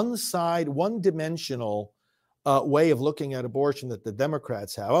these one-dimensional way of looking at abortion that the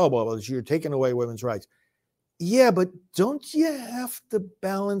Democrats have. Oh, well, you're taking away women's rights. Yeah, but don't you have to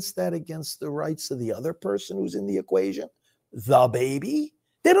balance that against the rights of the other person who's in the equation? The baby?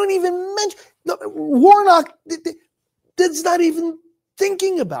 They don't even mention. Warnock that's not even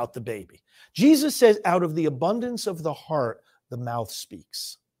thinking about the baby. Jesus says, out of the abundance of the heart, the mouth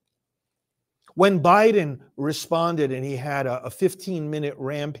speaks. When Biden responded and he had a 15-minute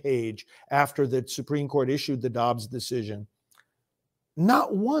rampage after the Supreme Court issued the Dobbs decision,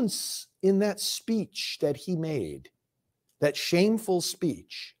 not once in that speech that he made, that shameful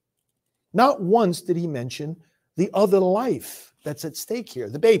speech, not once did he mention the other life that's at stake here,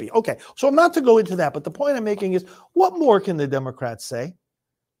 the baby. Okay, so I'm not to go into that, but the point I'm making is, what more can the Democrats say?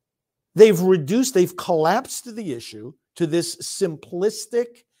 They've collapsed the issue to this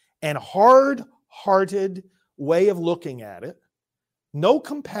simplistic and hard-hearted way of looking at it. No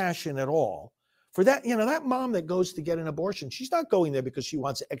compassion at all. For that, that mom that goes to get an abortion, she's not going there because she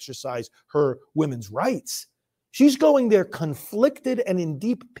wants to exercise her women's rights. She's going there conflicted and in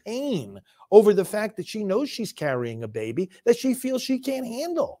deep pain over the fact that she knows she's carrying a baby that she feels she can't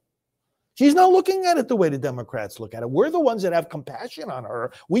handle. She's not looking at it the way the Democrats look at it. We're the ones that have compassion on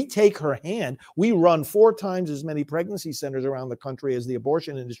her. We take her hand. We run 4 times as many pregnancy centers around the country as the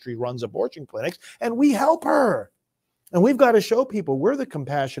abortion industry runs abortion clinics, and we help her. And we've got to show people we're the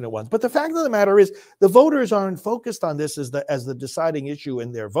compassionate ones. But the fact of the matter is, the voters aren't focused on this as the deciding issue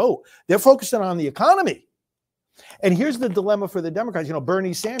in their vote. They're focusing on the economy. And here's the dilemma for the Democrats.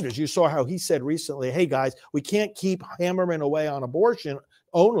 Bernie Sanders, you saw how he said recently, hey, guys, we can't keep hammering away on abortion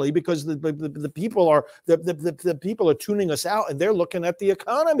only because the people are tuning us out and they're looking at the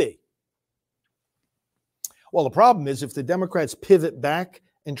economy. Well, the problem is, if the Democrats pivot back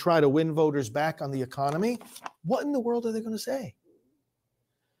and try to win voters back on the economy, what in the world are they going to say?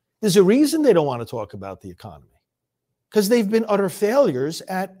 There's a reason they don't want to talk about the economy, because they've been utter failures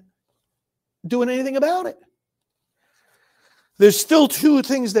at doing anything about it. There's still two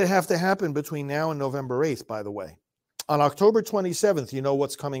things that have to happen between now and November 8th, by the way. On October 27th, you know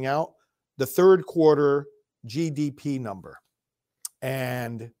what's coming out? The third quarter GDP number.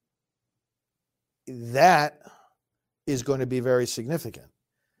 And that is going to be very significant,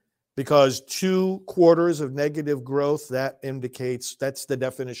 because 2 quarters of negative growth, that indicates, that's the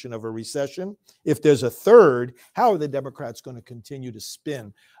definition of a recession. If there's a third, how are the Democrats going to continue to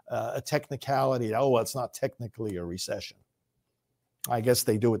spin a technicality? Oh, well, it's not technically a recession. I guess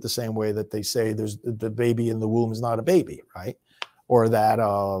they do it the same way that they say there's the baby in the womb is not a baby, right? Or that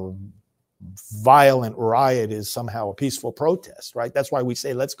violent riot is somehow a peaceful protest, right? That's why we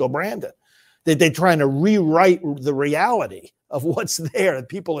say, let's go Brandon. They're trying to rewrite the reality of what's there.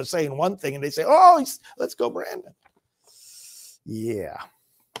 People are saying one thing and they say, oh, let's go Brandon. Yeah.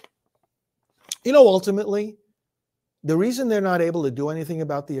 You know, ultimately, the reason they're not able to do anything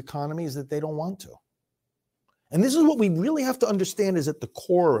about the economy is that they don't want to. And this is what we really have to understand is at the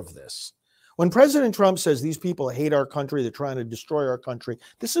core of this. When President Trump says these people hate our country, they're trying to destroy our country,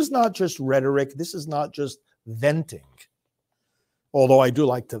 this is not just rhetoric. This is not just venting. Although I do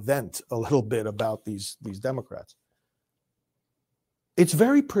like to vent a little bit about these Democrats. It's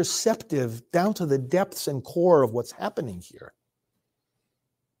very perceptive down to the depths and core of what's happening here.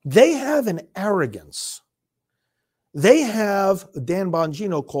 They have an arrogance. They have, Dan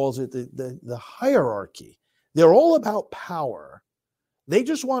Bongino calls it the hierarchy. They're all about power. They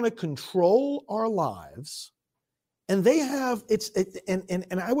just want to control our lives. And they have,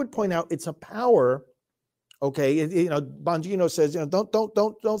 and I would point out, it's a power. Okay, Bongino says,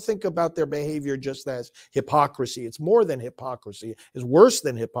 don't think about their behavior just as hypocrisy. It's more than hypocrisy. It's worse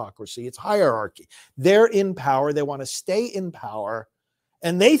than hypocrisy. It's hierarchy. They're in power. They want to stay in power,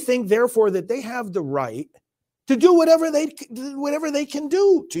 and they think, therefore, that they have the right to do whatever they can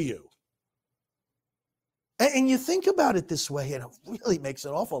do to you. And you think about it this way, and it really makes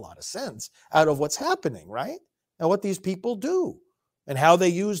an awful lot of sense out of what's happening, right? And what these people do, and how they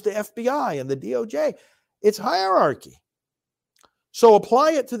use the FBI and the DOJ. It's hierarchy. So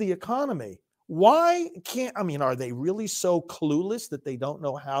apply it to the economy. Why can't, are they really so clueless that they don't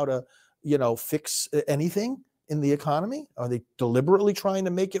know how to, fix anything in the economy? Are they deliberately trying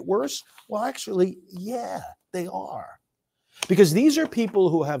to make it worse? Well, actually, yeah, they are. Because these are people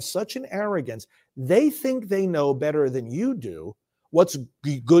who have such an arrogance. They think they know better than you do what's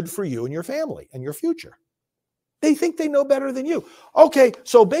good for you and your family and your future. They think they know better than you. Okay,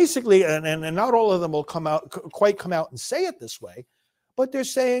 so basically, and not all of them will come out and say it this way, but they're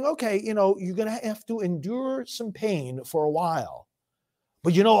saying, okay, you're going to have to endure some pain for a while.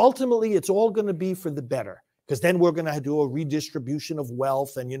 But, ultimately, it's all going to be for the better, because then we're going to do a redistribution of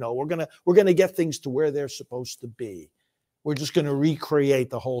wealth, and, we're going to get things to where they're supposed to be. We're just going to recreate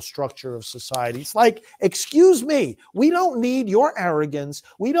the whole structure of society. It's like, excuse me, we don't need your arrogance.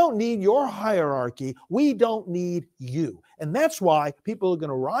 We don't need your hierarchy. We don't need you. And that's why people are going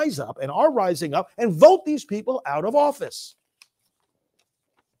to rise up and are rising up and vote these people out of office.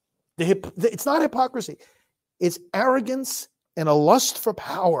 It's not hypocrisy. It's arrogance and a lust for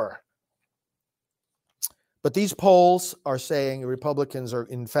power. But these polls are saying Republicans are,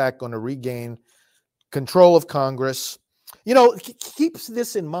 in fact, going to regain control of Congress. Keeps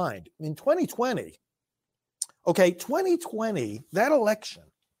this in mind. In 2020, that election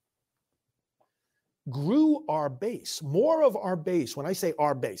grew our base, more of our base. When I say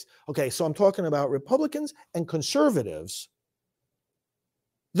our base, so I'm talking about Republicans and conservatives.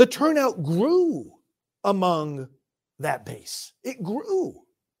 The turnout grew among that base. It grew.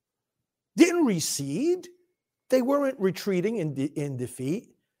 Didn't recede. They weren't retreating in defeat.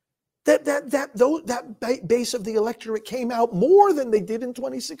 That base of the electorate came out more than they did in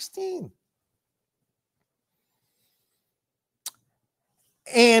 2016.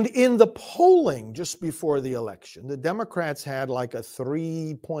 And in the polling just before the election, the Democrats had like a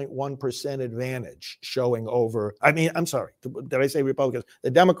 3.1% advantage showing over, did I say Republicans? The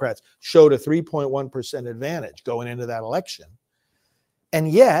Democrats showed a 3.1% advantage going into that election.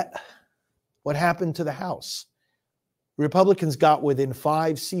 And yet, what happened to the House? Republicans got within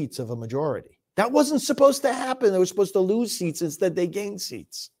 5 seats of a majority. That wasn't supposed to happen. They were supposed to lose seats. Instead, they gained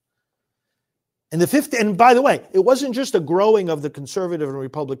seats. And by the way, it wasn't just a growing of the conservative and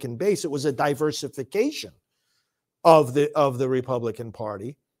Republican base. It was a diversification of the Republican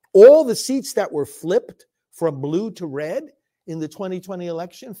Party. All the seats that were flipped from blue to red in the 2020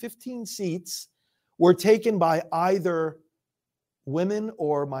 election, 15 seats, were taken by either women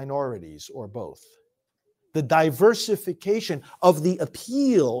or minorities or both. The diversification of the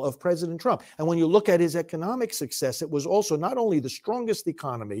appeal of President Trump. And when you look at his economic success, it was also not only the strongest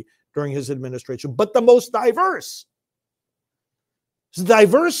economy during his administration, but the most diverse. It's the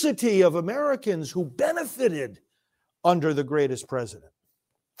diversity of Americans who benefited under the greatest president.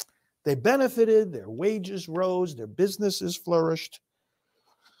 They benefited, their wages rose, their businesses flourished.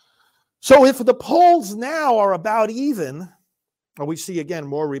 So if the polls now are about even, or we see again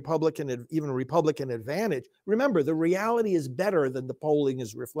more Republican, even Republican advantage, remember the reality is better than the polling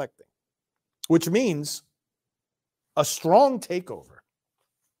is reflecting, which means a strong takeover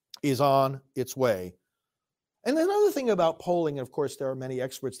is on its way. And another thing about polling, and of course there are many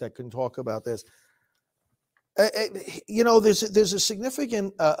experts that can talk about this, there's a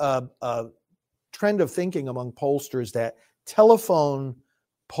significant trend of thinking among pollsters that telephone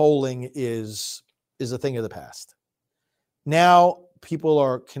polling is a thing of the past. Now people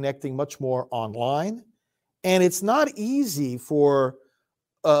are connecting much more online, and it's not easy for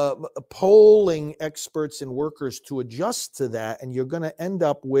polling experts and workers to adjust to that, and you're going to end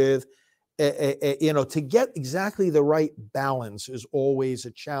up with to get exactly the right balance is always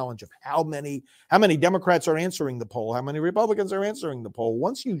a challenge of how many Democrats are answering the poll, how many Republicans are answering the poll.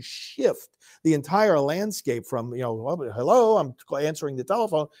 Once you shift the entire landscape from, hello, I'm answering the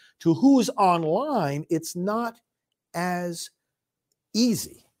telephone, to who's online, it's not as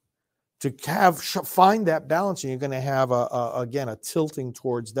easy to find that balance. And you're going to have, a tilting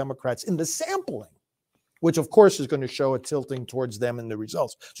towards Democrats in the sampling, which of course is going to show a tilting towards them in the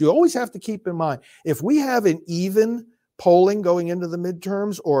results. So you always have to keep in mind, if we have an even polling going into the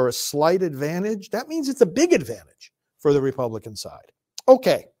midterms or a slight advantage, that means it's a big advantage for the Republican side.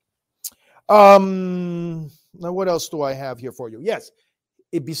 Okay. Now what else do I have here for you? Yes.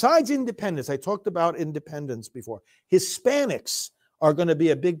 Besides independents, I talked about independents before. Hispanics are going to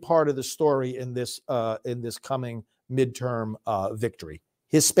be a big part of the story in this coming midterm victory.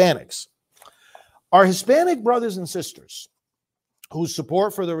 Hispanics. Our Hispanic brothers and sisters whose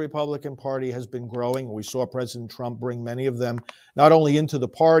support for the Republican Party has been growing. We saw President Trump bring many of them not only into the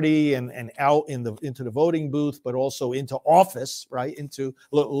party and out into the voting booth, but also into office, right?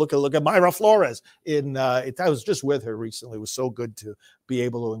 Look at Mayra Flores. I was just with her recently. It was so good to be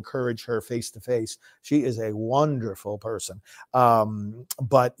able to encourage her face to face. She is a wonderful person.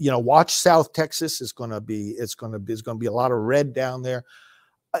 But watch South Texas. It's going to be a lot of red down there.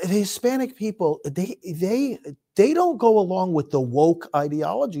 The Hispanic people, they don't go along with the woke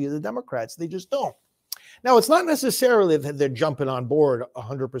ideology of the Democrats. They just don't. Now, it's not necessarily that they're jumping on board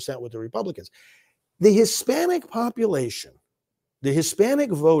 100% with the Republicans. The Hispanic population, the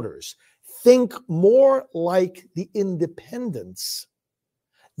Hispanic voters, think more like the independents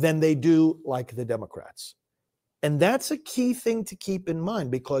than they do like the Democrats. And that's a key thing to keep in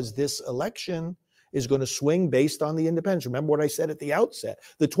mind, because this election is going to swing based on the independents. Remember what I said at the outset.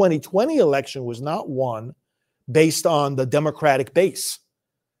 The 2020 election was not won based on the Democratic base.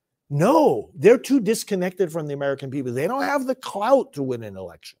 No, they're too disconnected from the American people. They don't have the clout to win an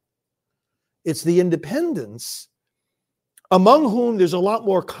election. It's the independents, among whom there's a lot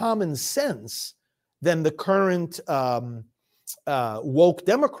more common sense than the current woke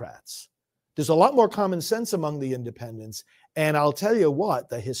Democrats. There's a lot more common sense among the independents. And I'll tell you what,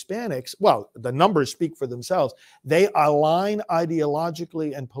 the Hispanics, well, the numbers speak for themselves. They align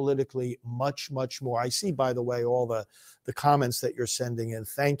ideologically and politically much, much more. I see, by the way, all the comments that you're sending in.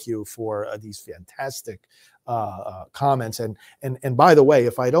 Thank you for these fantastic comments. And by the way,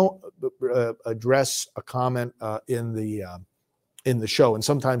 if I don't address a comment in the show, and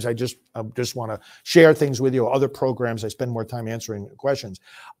sometimes I just want to share things with you, other programs, I spend more time answering questions.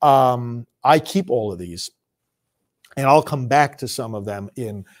 I keep all of these, and I'll come back to some of them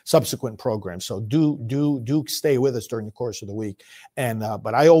in subsequent programs. So do stay with us during the course of the week. And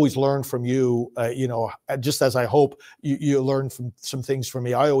but I always learn from you. Just as I hope you learn from some things from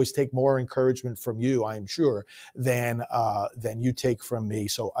me. I always take more encouragement from you, I am sure, than you take from me.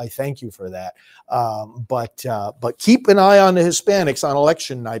 So I thank you for that. But keep an eye on the Hispanics on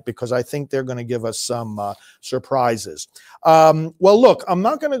election night, because I think they're going to give us some surprises. Well, look, I'm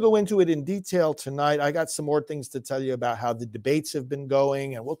not going to go into it in detail tonight. I got some more things to tell you about how the debates have been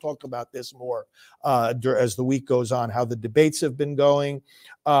going, and we'll talk about this more as the week goes on, how the debates have been going,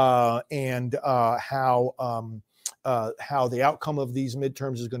 and how the outcome of these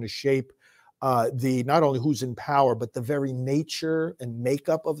midterms is going to shape not only who's in power, but the very nature and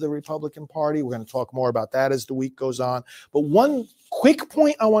makeup of the Republican Party. We're going to talk more about that as the week goes on. But one quick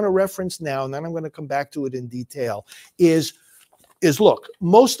point I want to reference now, and then I'm going to come back to it in detail, is look,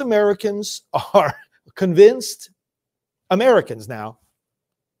 most Americans are convinced, Americans now,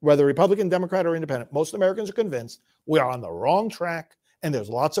 whether Republican, Democrat, or Independent, most Americans are convinced we are on the wrong track and there's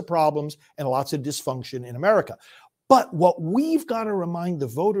lots of problems and lots of dysfunction in America. But what we've got to remind the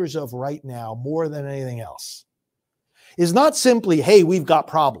voters of right now, more than anything else, is not simply, hey, we've got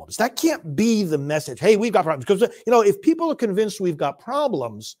problems. That can't be the message. Hey, we've got problems. Because, if people are convinced we've got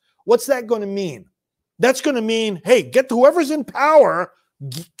problems, what's that going to mean? That's going to mean, hey, get to whoever's in power,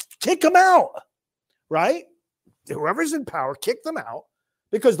 kick them out, right? Whoever's in power, kick them out,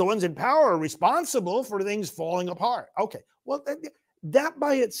 because the ones in power are responsible for things falling apart. Okay, well, that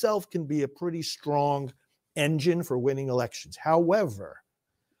by itself can be a pretty strong engine for winning elections. However,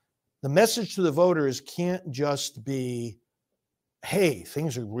 the message to the voters can't just be, hey,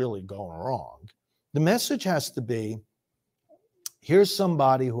 things are really going wrong. The message has to be, here's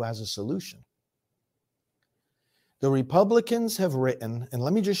somebody who has a solution. The Republicans have written, and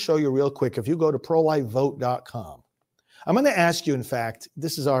let me just show you real quick, if you go to prolifevote.com, I'm going to ask you, in fact,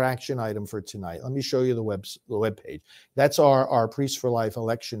 this is our action item for tonight. Let me show you the web page. That's our Priests for Life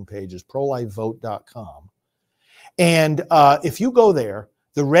election page, is prolifevote.com. And if you go there,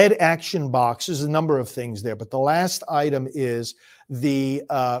 the red action box, there's a number of things there, but the last item is the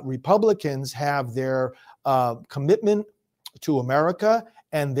Republicans have their commitment to America,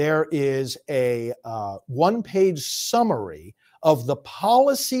 and there is a one-page summary of the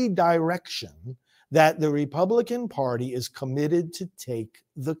policy direction that the Republican Party is committed to take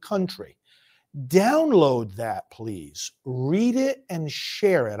the country. Download that, please. Read it and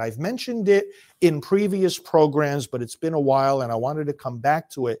share it. I've mentioned it in previous programs, but it's been a while and I wanted to come back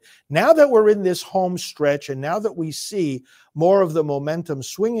to it. Now that we're in this home stretch and now that we see more of the momentum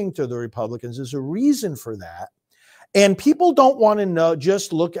swinging to the Republicans, there's a reason for that. And people don't want to know,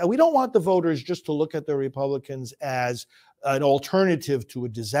 we don't want the voters just to look at the Republicans as an alternative to a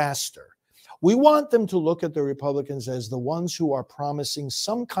disaster. We want them to look at the Republicans as the ones who are promising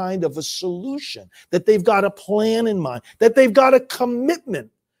some kind of a solution, that they've got a plan in mind, that they've got a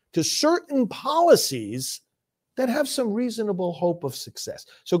commitment to certain policies that have some reasonable hope of success.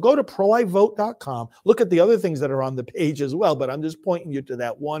 So go to prolifevote.com, look at the other things that are on the page as well, but I'm just pointing you to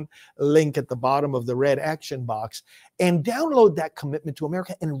that one link at the bottom of the red action box, and download that commitment to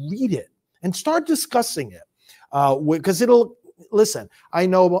America and read it and start discussing it. Because listen, I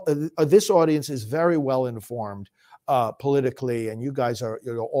know this audience is very well informed politically, and you guys are,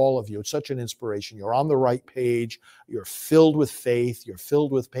 all of you, it's such an inspiration. You're on the right page. You're filled with faith. You're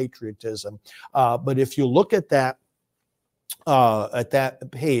filled with patriotism. But if you look at that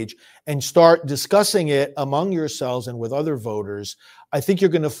page and start discussing it among yourselves and with other voters, I think you're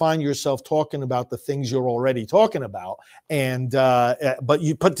going to find yourself talking about the things you're already talking about. And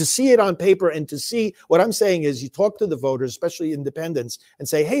but to see it on paper and to see what I'm saying is, you talk to the voters, especially independents, and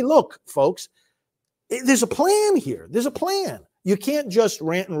say, hey, look, folks, there's a plan here. There's a plan. You can't just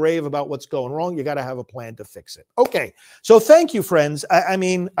rant and rave about what's going wrong. You got to have a plan to fix it. Okay. So thank you, friends. I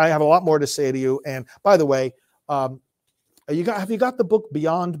mean, I have a lot more to say to you. And by the way, have you got the book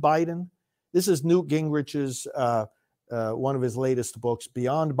Beyond Biden? This is Newt Gingrich's one of his latest books,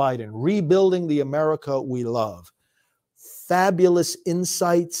 Beyond Biden, Rebuilding the America We Love. Fabulous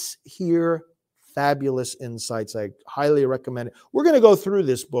insights here. Fabulous insights. I highly recommend it. We're going to go through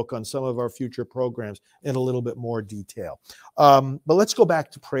this book on some of our future programs in a little bit more detail. But let's go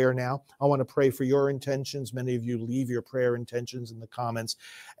back to prayer now. I want to pray for your intentions. Many of you leave your prayer intentions in the comments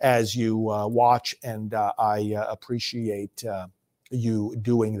as you watch, and I appreciate you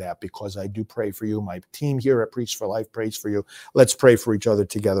doing that, because I do pray for you. My team here at Priests for Life prays for you. Let's pray for each other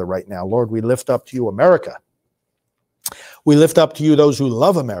together right now. Lord, we lift up to you America. We lift up to you those who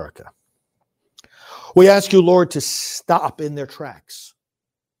love America. We ask you, Lord, to stop in their tracks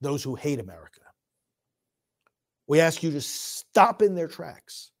those who hate America. We ask you to stop in their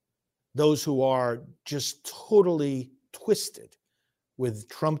tracks those who are just totally twisted with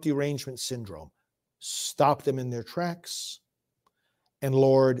Trump derangement syndrome. Stop them in their tracks. And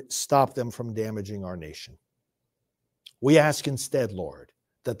Lord, stop them from damaging our nation. We ask instead, Lord,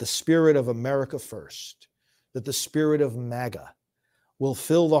 that the spirit of America first, that the spirit of MAGA will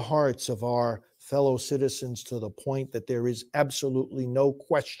fill the hearts of our fellow citizens to the point that there is absolutely no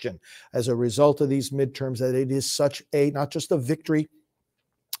question as a result of these midterms that it is such a, not just a victory,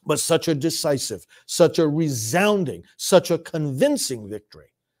 but such a decisive, such a resounding, such a convincing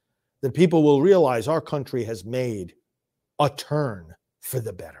victory that people will realize our country has made a turn for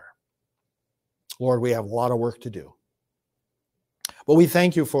the better. Lord, we have a lot of work to do. But we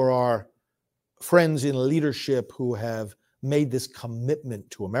thank you for our friends in leadership who have made this commitment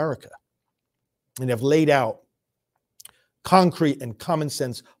to America and have laid out concrete and common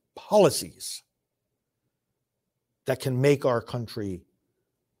sense policies that can make our country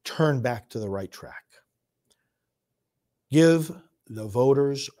turn back to the right track. Give the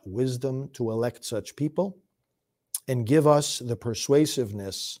voters wisdom to elect such people, and give us the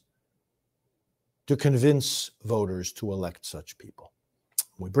persuasiveness to convince voters to elect such people.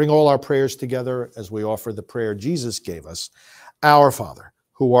 We bring all our prayers together as we offer the prayer Jesus gave us. Our Father,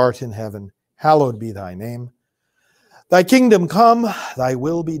 who art in heaven, hallowed be thy name. Thy kingdom come, thy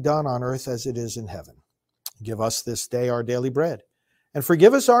will be done on earth as it is in heaven. Give us this day our daily bread, and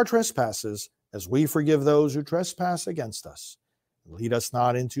forgive us our trespasses as we forgive those who trespass against us. Lead us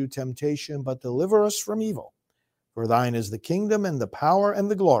not into temptation, but deliver us from evil. For thine is the kingdom and the power and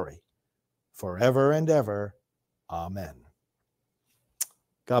the glory, forever and ever. Amen.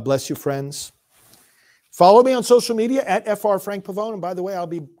 God bless you, friends. Follow me on social media at FR Frank Pavone. And by the way, I'll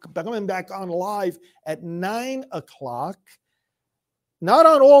be coming back on live at 9 o'clock. Not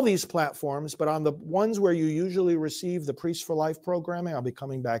on all these platforms, but on the ones where you usually receive the Priest for Life programming. I'll be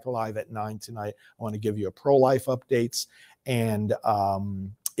coming back live at 9 tonight. I want to give you a pro-life updates. And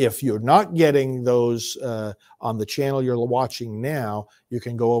if you're not getting those on the channel you're watching now, you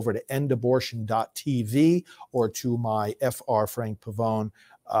can go over to endabortion.tv or to my FR Frank Pavone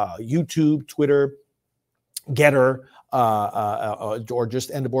YouTube, Twitter, Getter, or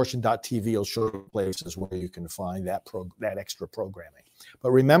just endabortion.tv. Will show you places where you can find that extra programming.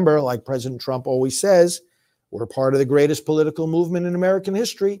 But remember, like President Trump always says, we're part of the greatest political movement in American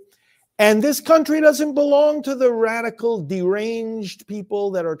history. And this country doesn't belong to the radical, deranged people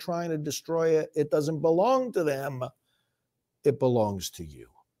that are trying to destroy it. It doesn't belong to them. It belongs to you.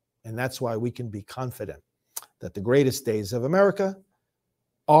 And that's why we can be confident that the greatest days of America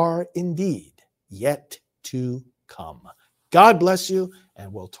are indeed yet to come. God bless you,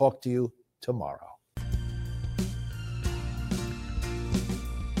 and we'll talk to you tomorrow.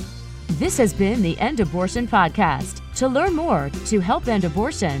 This has been the End Abortion Podcast. To learn more, to help end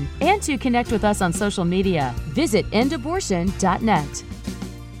abortion, and to connect with us on social media, visit endabortion.net.